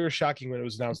no longer shocking when it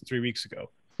was announced 3 weeks ago.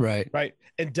 Right.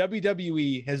 And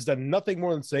WWE has done nothing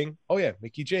more than saying, oh yeah,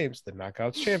 Mickie James, the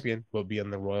Knockouts champion, will be in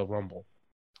the Royal Rumble.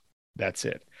 That's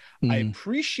it. I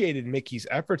appreciated Mickey's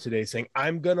effort today saying,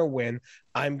 I'm going to win.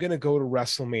 I'm going to go to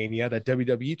WrestleMania. That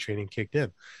WWE training kicked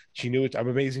in. She knew it. I'm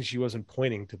amazing she wasn't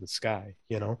pointing to the sky,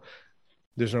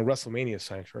 There's no WrestleMania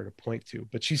sign for her to point to,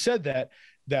 but she said that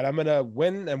I'm gonna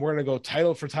win and we're gonna go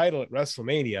title for title at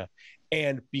WrestleMania.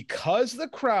 And because the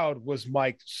crowd was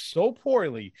mic'd so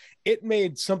poorly, it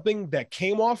made something that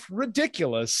came off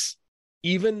ridiculous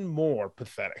even more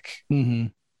pathetic. Mm-hmm.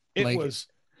 It was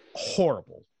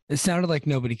horrible. It sounded like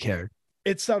nobody cared.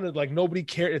 It sounded like nobody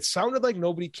cared. It sounded like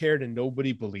nobody cared and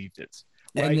nobody believed it.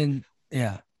 Right? And then,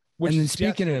 yeah. Which and then is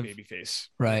speaking of babyface,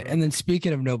 right, and then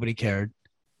speaking of nobody cared,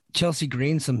 Chelsea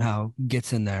Green somehow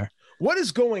gets in there. What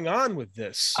is going on with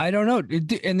this? I don't know.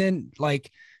 And then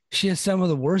like she has some of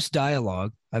the worst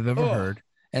dialogue I've ever heard.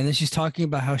 And then she's talking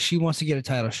about how she wants to get a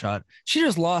title shot. She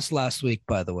just lost last week,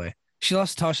 by the way. She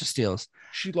lost to Tasha Steelz.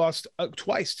 She lost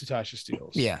twice to Tasha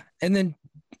Steelz. Yeah, and then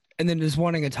is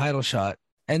wanting a title shot.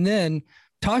 And then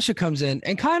Tasha comes in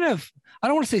and kind of, I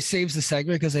don't want to say saves the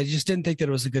segment because I just didn't think that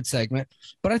it was a good segment.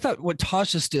 But I thought what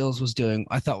Tasha Steelz was doing,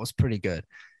 I thought was pretty good.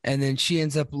 And then she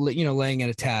ends up, laying an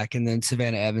attack. And then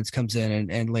Savannah Evans comes in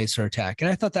and lays her attack.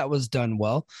 And I thought that was done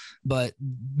well. But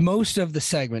most of the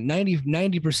segment,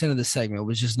 90% of the segment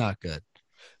was just not good.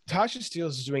 Tasha Steelz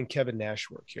is doing Kevin Nash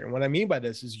work here. And what I mean by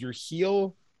this is your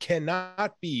heel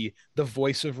cannot be the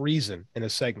voice of reason in a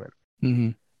segment.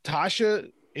 Mm-hmm. Tasha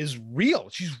is real.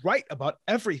 She's right about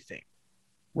everything.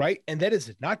 Right. And that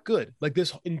is not good. Like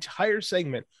this entire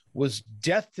segment was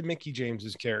death to Mickie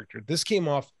James's character. This came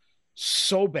off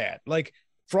so bad. Like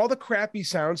for all the crappy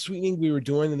sound sweetening we were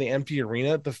doing in the empty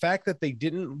arena, the fact that they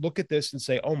didn't look at this and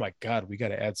say, oh my God, we got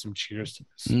to add some cheers to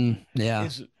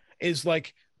this. Is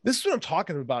like, this is what I'm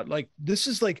talking about. Like, this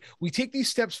is like, we take these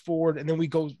steps forward and then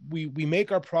we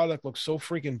make our product look so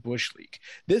freaking bush league.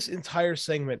 This entire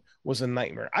segment was a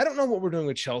nightmare. I don't know what we're doing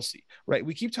with Chelsea, right?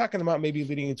 We keep talking about maybe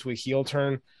leading into a heel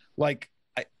turn. Like,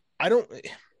 I don't,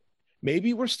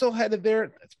 maybe we're still headed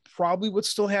there. That's probably what's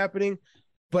still happening.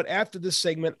 But after this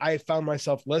segment, I found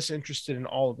myself less interested in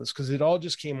all of this because it all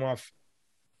just came off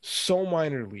so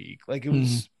minor league. Like, it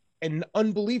was an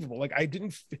unbelievable. Like, I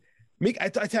didn't. I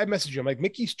messaged you. I'm like,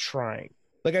 Mickey's trying.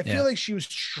 Like, I feel like she was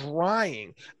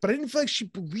trying, but I didn't feel like she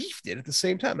believed it at the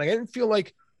same time. Like, I didn't feel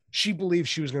like she believed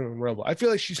she was going to win the Rumble. I feel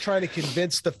like she's trying to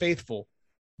convince the faithful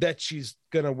that she's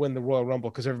going to win the Royal Rumble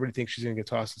because everybody thinks she's going to get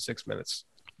tossed in 6 minutes.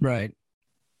 Right.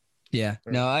 Yeah.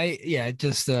 No,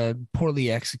 just a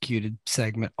poorly executed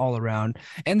segment all around.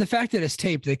 And the fact that it's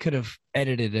taped, they could have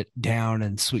edited it down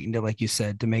and sweetened it, like you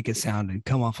said, to make it sound and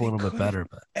come off a little bit better.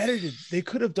 But they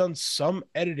could have done some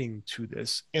editing to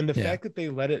this. And the fact that they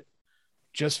let it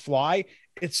just fly,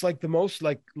 it's like the most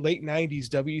like late 90s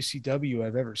WCW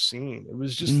I've ever seen. It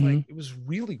was just like, it was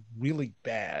really, really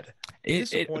bad.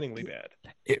 Disappointingly bad.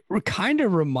 It kind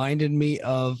of reminded me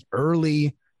of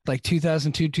early like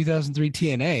 2002, 2003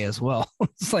 TNA as well.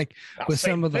 It's like with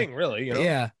some of the thing, really,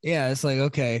 yeah. It's like,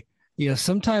 okay,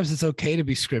 sometimes it's okay to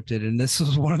be scripted. And this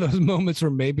was one of those moments where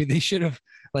maybe they should have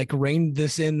like reined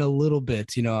this in a little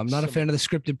bit. I'm not a fan of the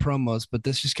scripted promos, but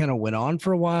this just kind of went on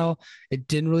for a while. It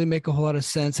didn't really make a whole lot of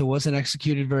sense. It wasn't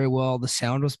executed very well. The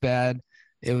sound was bad.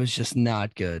 It was just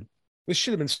not good. This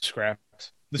should have been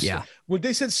scrapped. When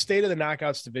they said State of the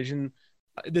Knockouts division,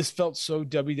 this felt so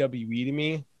WWE to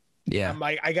me. Yeah,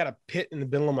 I got a pit in the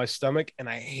middle of my stomach, and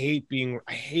I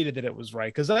hated that it was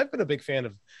right because I've been a big fan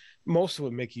of most of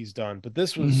what Mickey's done, but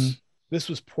this was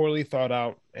poorly thought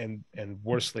out and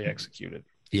worstly executed.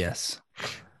 Yes,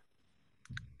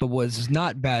 but was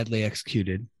not badly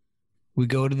executed. We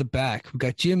go to the back. We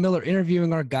got Jim Miller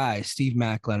interviewing our guy Steve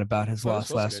Macklin about his loss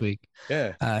last week.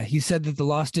 Yeah, he said that the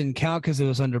loss didn't count because it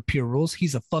was under pure rules.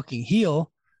 He's a fucking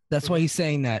heel. That's why he's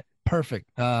saying that. Perfect.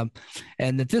 And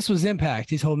that this was Impact.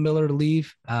 He told Miller to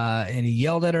leave, and he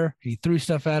yelled at her. He threw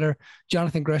stuff at her.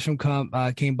 Jonathan Gresham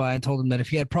came by and told him that if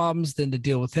he had problems, then to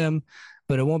deal with him,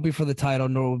 but it won't be for the title,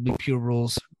 nor will be pure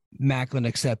rules. Macklin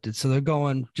accepted. So they're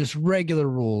going just regular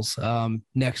rules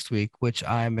next week, which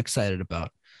I'm excited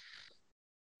about.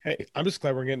 Hey, I'm just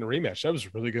glad we're getting a rematch. That was a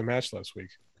really good match last week.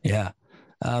 Yeah.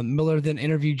 Miller then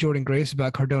interviewed Jordynne Grace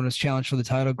about Cardona's challenge for the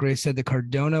title. Grace said that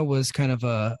Cardona was kind of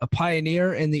a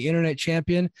pioneer and the internet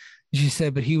champion. She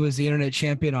said, but he was the internet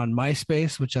champion on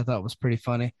MySpace, which I thought was pretty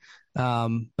funny.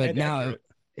 But now,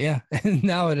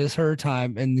 now it is her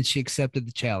time, and she accepted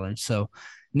the challenge. So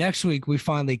next week we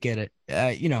finally get it.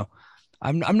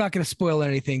 I'm not going to spoil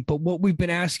anything, but what we've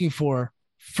been asking for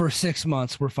 6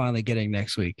 months, we're finally getting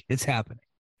next week. It's happening,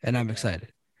 and I'm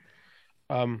excited.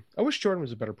 I wish Jordan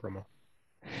was a better promo.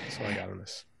 That's all I got on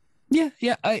this. Yeah.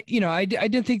 I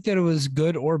didn't think that it was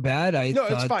good or bad. I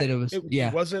thought that it was.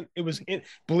 It wasn't. It was.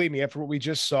 Believe me, after what we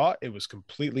just saw, it was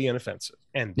completely inoffensive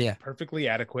and perfectly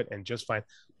adequate and just fine.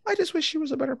 I just wish she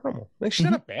was a better promo. Like she's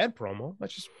not a bad promo.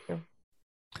 That's just.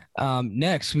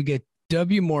 Next, we get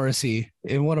W. Morrissey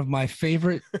in one of my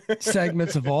favorite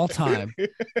segments of all time.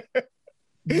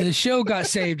 The show got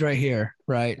saved right here,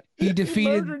 right? He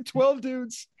defeated 12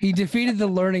 dudes. He defeated the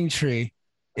Learning Tree.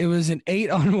 It was an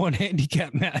 8-on-1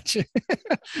 handicap match.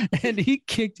 And he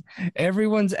kicked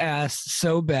everyone's ass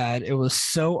so bad. It was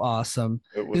so awesome.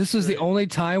 This was great. The only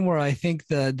time where I think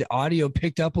the audio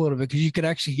picked up a little bit because you could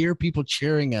actually hear people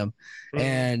cheering him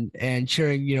and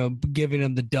cheering, giving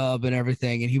him the dub and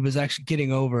everything. And he was actually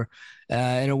getting over.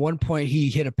 And at one point, he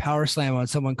hit a power slam on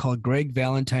someone called Greg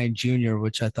Valentine Jr.,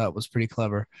 which I thought was pretty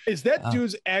clever. Is that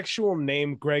dude's actual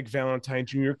name Greg Valentine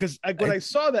Jr.? Because when I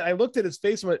saw that, I looked at his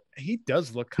face and went, he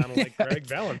does look kind of like Greg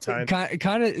Valentine.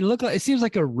 Kind of look like, it seems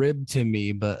like a rib to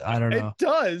me, but I don't know. It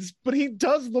does, but he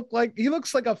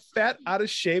looks like a fat, out of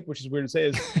shape, which is weird to say,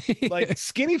 is like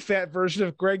skinny fat version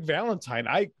of Greg Valentine.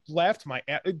 I laughed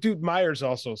dude. Myers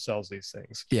also sells these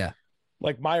things. Yeah.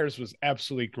 Like Myers was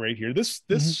absolutely great here. This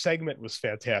segment was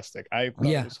fantastic. I thought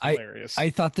it was hilarious.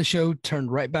 I thought the show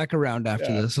turned right back around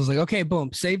after this. I was like, okay,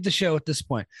 boom, save the show at this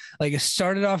point. Like it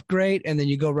started off great, and then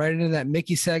you go right into that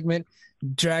Mickey segment,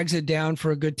 drags it down for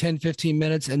a good 10, 15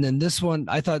 minutes. And then this one,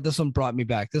 I thought this one brought me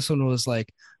back. This one was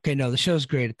like, okay, no, the show's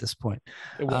great at this point.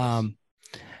 It was.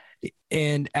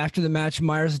 And after the match,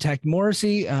 Myers attacked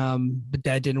Morrissey, but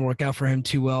that didn't work out for him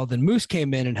too well. Then Moose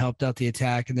came in and helped out the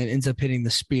attack, and then ends up hitting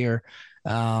the spear,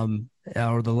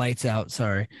 or the lights out.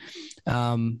 Sorry.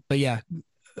 But yeah,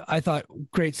 I thought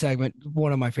great segment.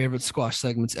 One of my favorite squash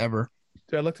segments ever.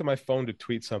 Dude, I looked at my phone to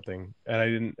tweet something,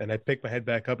 and I picked my head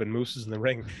back up, and Moose is in the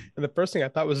ring. And the first thing I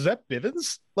thought was, is that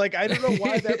Bivens? Like, I don't know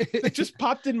why that just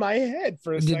popped in my head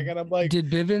for a second. I'm like,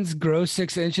 did Bivens grow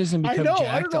 6 inches and become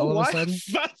jacked all of a sudden?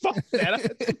 I thought that.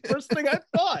 That's the first thing I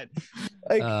thought.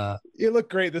 Like, it looked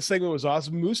great. This segment was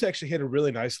awesome. Moose actually hit a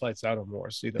really nice lights out on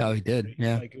Morrissey. Oh, he did. Great.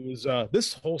 Yeah. Like, it was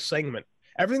this whole segment.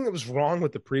 Everything that was wrong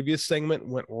with the previous segment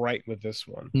went right with this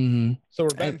one. Mm-hmm. So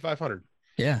we're batting 500.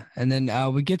 Yeah, and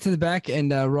then we get to the back,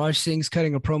 and Raj Singh's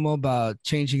cutting a promo about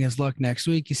changing his luck next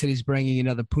week. He said he's bringing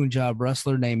another Punjab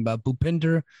wrestler named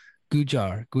Bhupinder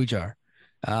Gujar.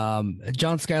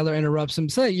 John Skyler interrupts him,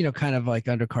 say, kind of like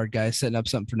undercard guys setting up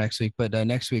something for next week. But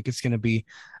next week it's going to be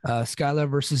Skyler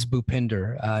versus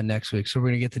Bhupinder next week. So we're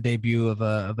going to get the debut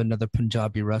of another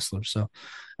Punjabi wrestler. So,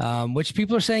 which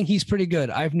people are saying he's pretty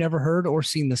good. I've never heard or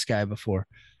seen this guy before,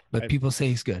 but people say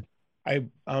he's good.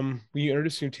 When you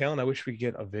introduce new talent, I wish we could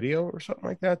get a video or something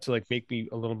like that to like make me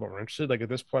a little more interested. Like at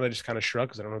this point, I just kind of shrug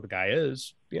because I don't know who the guy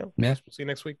is. We'll see you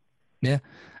next week. Yeah.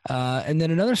 And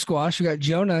then another squash, we got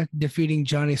Jonah defeating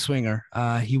Johnny Swinger.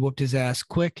 He whooped his ass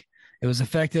quick. It was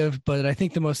effective, but I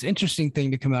think the most interesting thing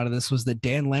to come out of this was that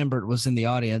Dan Lambert was in the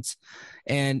audience,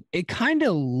 and it kind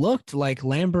of looked like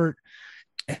Lambert.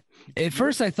 At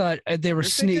first, I thought they were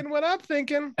sneaking. What I'm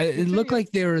thinking. It looked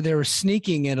like they were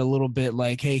sneaking it a little bit.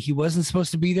 Like, hey, he wasn't supposed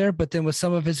to be there, but then with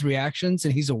some of his reactions,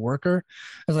 and he's a worker,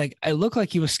 I was like, it looked like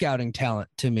he was scouting talent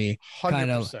to me. 100%. Kind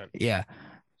of, yeah.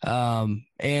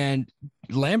 And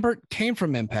Lambert came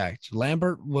from Impact.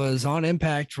 Lambert was on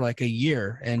Impact for like a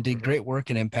year and did great work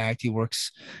in Impact.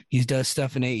 He does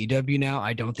stuff in AEW now.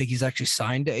 I don't think he's actually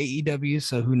signed to AEW,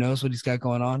 so who knows what he's got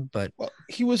going on. But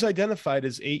he was identified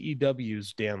as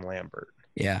AEW's Dan Lambert.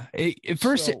 Yeah.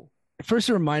 First it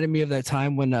reminded me of that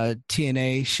time when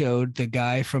TNA showed the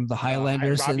guy from the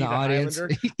Highlanders in the audience.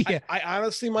 Yeah. I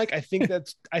honestly, Mike, I think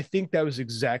that was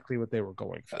exactly what they were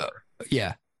going for.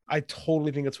 Yeah. I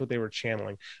totally think that's what they were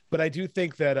channeling. But I do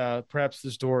think that perhaps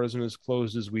this door isn't as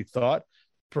closed as we thought.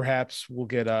 Perhaps we'll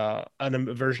get a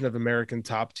version of American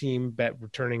Top Team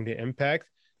returning to Impact,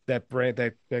 that brand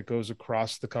that goes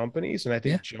across the companies. And I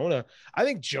think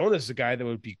Jonah's the guy that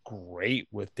would be great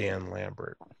with Dan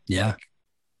Lambert. Yeah. Like,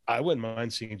 I wouldn't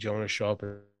mind seeing Jonah show up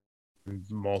in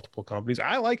multiple companies.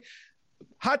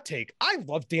 Hot take. I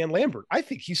love Dan Lambert. I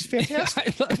think he's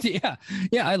fantastic.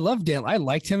 I love Dan. I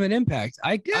liked him in Impact.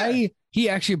 He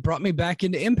actually brought me back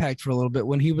into Impact for a little bit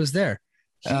when he was there.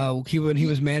 When he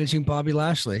was managing Bobby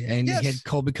Lashley, and he had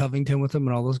Colby Covington with him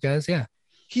and all those guys. Yeah.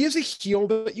 He is a heel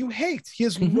that you hate. He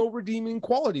has no redeeming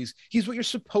qualities. He's what you're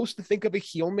supposed to think of a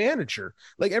heel manager.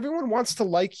 Like, everyone wants to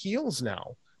like heels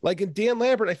now. Like, in Dan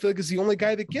Lambert, I feel like is the only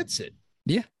guy that gets it.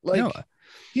 Yeah.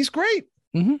 He's great.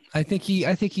 Mm-hmm. I think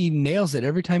he nails it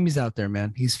every time he's out there,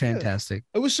 man. He's fantastic.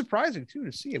 It was surprising too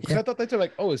to see him, because I thought they were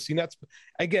like, oh, is he not?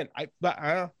 Again,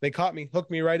 they caught me, hooked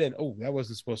me right in. Oh, that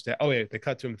wasn't supposed to. Oh yeah, they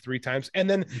cut to him 3 times, and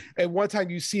then at one time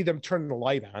you see them turn the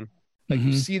light on, like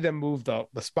you see them move the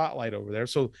spotlight over there.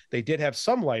 So they did have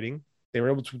some lighting. They were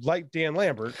able to light Dan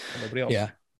Lambert and nobody else.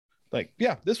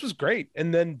 Yeah. This was great.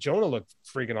 And then Jonah looked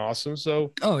freaking awesome.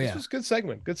 So this was a good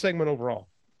segment overall.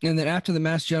 And then after the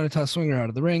match, Jonah tossed Swinger out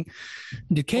of the ring.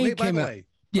 Decay came out.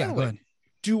 Yeah, go ahead.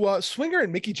 Do Swinger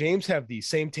and Mickie James have the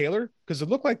same tailor? Because it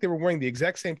looked like they were wearing the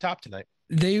exact same top tonight.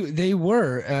 They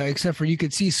were, except for you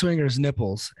could see Swinger's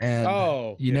nipples,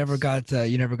 and you never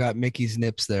got Mickey's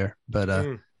nips there. But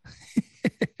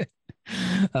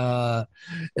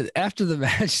after the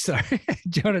match, sorry,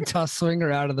 Jonah tossed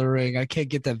Swinger out of the ring. I can't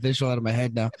get that visual out of my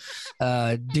head now.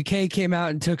 Decay came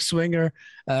out and took Swinger.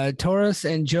 Taurus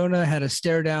and Jonah had a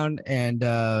stare down, and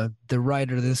the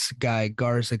writer, this guy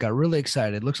Garza, got really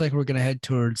excited. Looks like we're going to head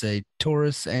towards a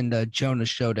Taurus and Jonah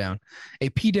showdown, a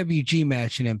PWG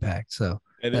match in Impact. So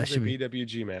that should be a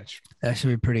PWG match. That should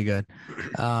be pretty good.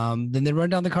 Then they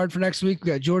run down the card for next week.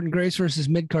 We got Jordan Grace versus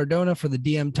Mid Cardona for the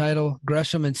DM title.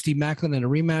 Gresham and Steve Macklin in a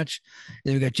rematch.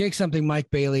 Then we got Jake Something, Mike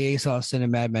Bailey, Ace Austin,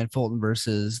 and Madman Fulton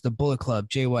versus the Bullet Club,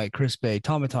 Jay White, Chris Bay,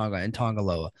 Tama Tonga, and Tonga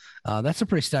Loa. That's a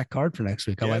pretty stacked card for next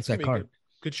week. I like that card.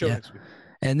 Good show next week.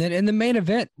 And then in the main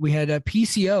event, we had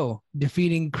PCO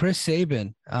defeating Chris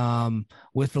Sabin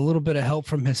with a little bit of help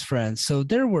from his friends. So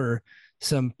there were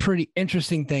some pretty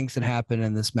interesting things that happened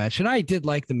in this match. And I did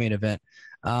like the main event.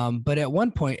 But at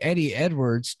one point, Eddie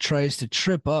Edwards tries to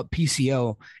trip up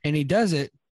PCO, and he does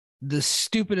it the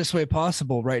stupidest way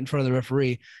possible right in front of the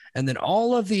referee. And then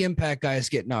all of the Impact guys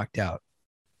get knocked out.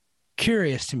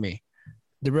 Curious to me.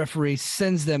 The referee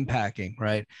sends them packing,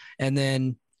 right? And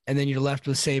then you're left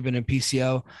with Sabin and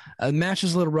PCO. The match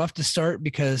is a little rough to start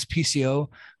because PCO,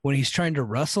 when he's trying to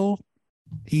wrestle,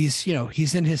 he's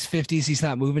in his 50s. He's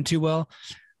not moving too well.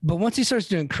 But once he starts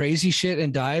doing crazy shit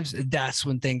and dives, that's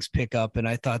when things pick up. And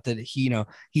I thought that he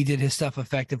did his stuff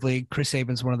effectively. Chris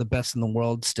Sabin's one of the best in the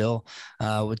world still.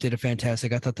 Did a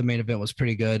fantastic. I thought the main event was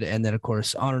pretty good. And then, of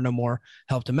course, Honor No More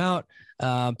helped him out.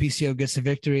 PCO gets the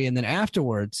victory. And then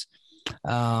afterwards,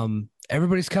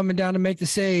 everybody's coming down to make the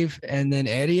save. And then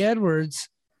Eddie Edwards,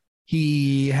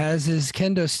 he has his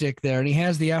kendo stick there, and he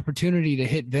has the opportunity to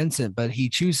hit Vincent, but he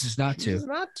chooses not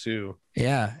to.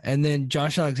 Yeah. And then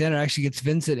Josh Alexander actually gets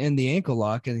Vincent in the ankle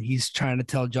lock, and he's trying to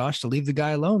tell Josh to leave the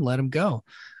guy alone, let him go.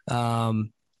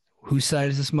 Whose side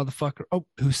is this motherfucker? Oh,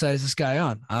 whose side is this guy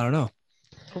on? I don't know.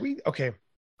 Are we okay?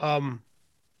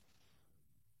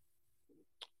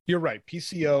 You're right.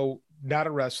 PCO, not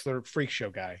a wrestler, freak show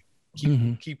guy.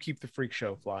 Keep the freak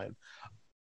show flying.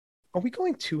 Are we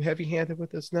going too heavy-handed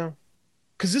with this now?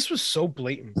 Because this was so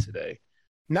blatant today.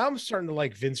 Now I'm starting to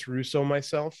like Vince Russo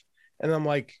myself, and I'm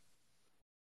like,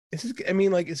 is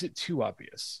it too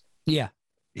obvious? Yeah,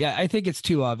 I think it's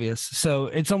too obvious. So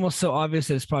it's almost so obvious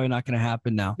that it's probably not going to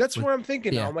happen now. That's where I'm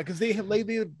thinking now. I'm like, because they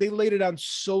laid it on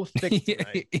so thick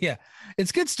tonight. Yeah,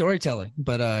 it's good storytelling,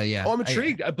 but yeah. Oh, I'm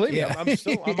intrigued. I blame you. I'm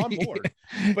on board.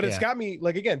 But it's got me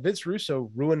like, again, Vince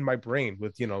Russo ruined my brain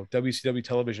with WCW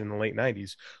television in the late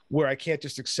 '90s, where I can't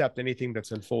just accept anything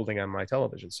that's unfolding on my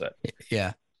television set.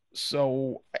 Yeah.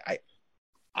 So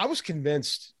I was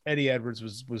convinced Eddie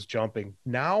Edwards was jumping.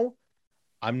 Now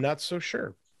I'm not so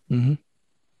sure. Mm-hmm.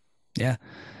 Yeah.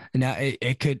 Now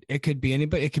it could be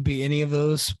anybody. It could be any of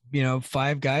those,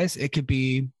 5 guys. It could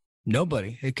be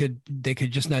nobody. They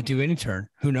could just not do any turn.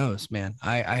 Who knows, man?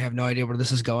 I have no idea where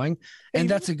this is going. And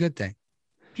that's a good thing.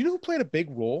 Do you know who played a big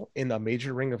role in a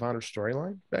major Ring of Honor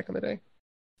storyline back in the day?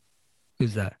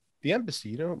 Who's that? The Embassy.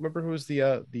 You don't remember who was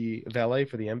the valet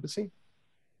for the Embassy?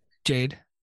 Jade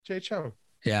Chung.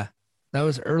 Yeah. That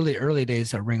was early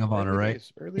days of Ring of Honor, right?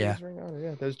 Early days of Ring of Honor.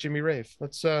 Yeah. That was Jimmy Rave.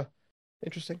 That's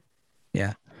interesting.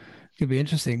 Yeah, could be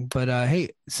interesting. But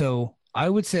hey, so I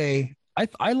would say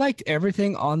I liked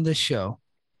everything on this show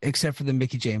except for the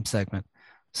Mickie James segment.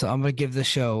 So I'm gonna give the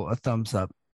show a thumbs up.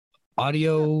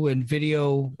 Audio and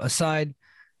video aside,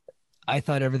 I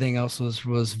thought everything else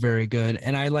was very good,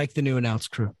 and I like the new announce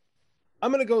crew.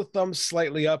 I'm going to go thumbs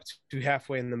slightly up to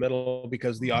halfway in the middle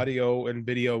because the audio and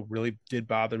video really did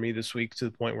bother me this week to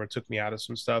the point where it took me out of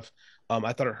some stuff.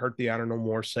 I thought it hurt the Honor No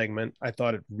More segment. I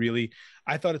thought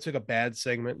it took a bad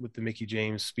segment with the Mickie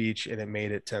James speech and it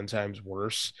made it 10 times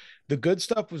worse. The good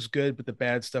stuff was good, but the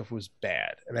bad stuff was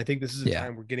bad. And I think this is a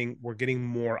time we're getting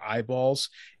more eyeballs,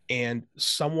 and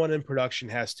someone in production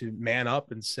has to man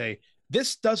up and say,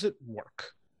 this doesn't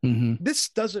work. Mm-hmm. This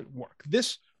doesn't work.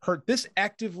 This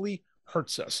actively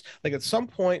hurts us. Like at some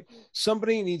point,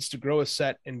 somebody needs to grow a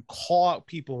set and call out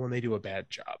people when they do a bad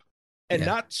job and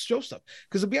not show stuff.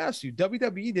 Because to be honest with you,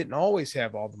 WWE didn't always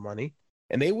have all the money,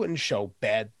 and they wouldn't show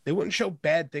bad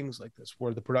things like this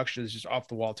where the production is just off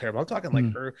the wall terrible. I'm talking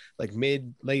like late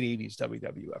 80s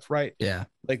WWF, right? Yeah.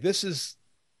 Like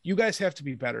you guys have to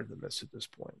be better than this at this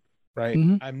point, right?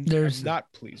 Mm-hmm. I'm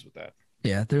not pleased with that.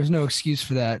 Yeah, there's no excuse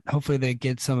for that. Hopefully they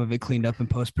get some of it cleaned up in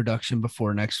post-production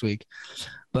before next week.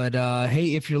 But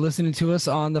hey, if you're listening to us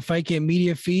on the Fight Game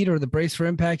Media feed or the Brace for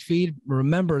Impact feed,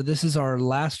 remember, this is our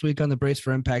last week on the Brace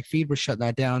for Impact feed. We're shutting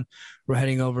that down. We're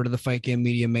heading over to the Fight Game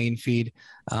Media main feed.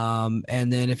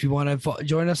 And then if you want to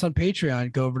join us on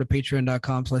Patreon, go over to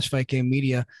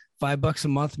patreon.com/fightgamemedia. $5 a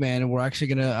month, man. And we're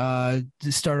actually going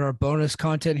to start our bonus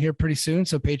content here pretty soon.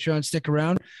 So Patreon, stick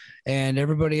around. And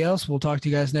everybody else, we'll talk to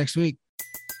you guys next week.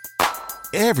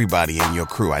 Everybody in your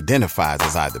crew identifies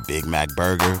as either Big Mac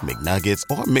Burger, McNuggets,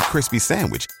 or McCrispy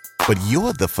Sandwich. But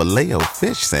you're the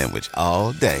Filet-O-Fish Sandwich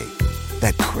all day.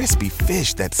 That crispy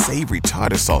fish, that savory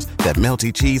tartar sauce, that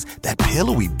melty cheese, that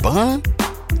pillowy bun.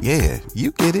 Yeah,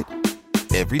 you get it.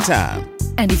 Every time.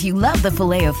 And if you love the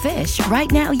Filet-O-Fish, right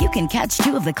now you can catch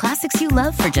 2 of the classics you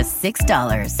love for just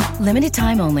 $6. Limited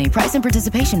time only. Price and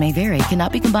participation may vary.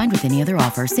 Cannot be combined with any other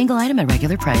offer. Single item at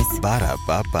regular price.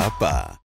 Ba-da-ba-ba-ba.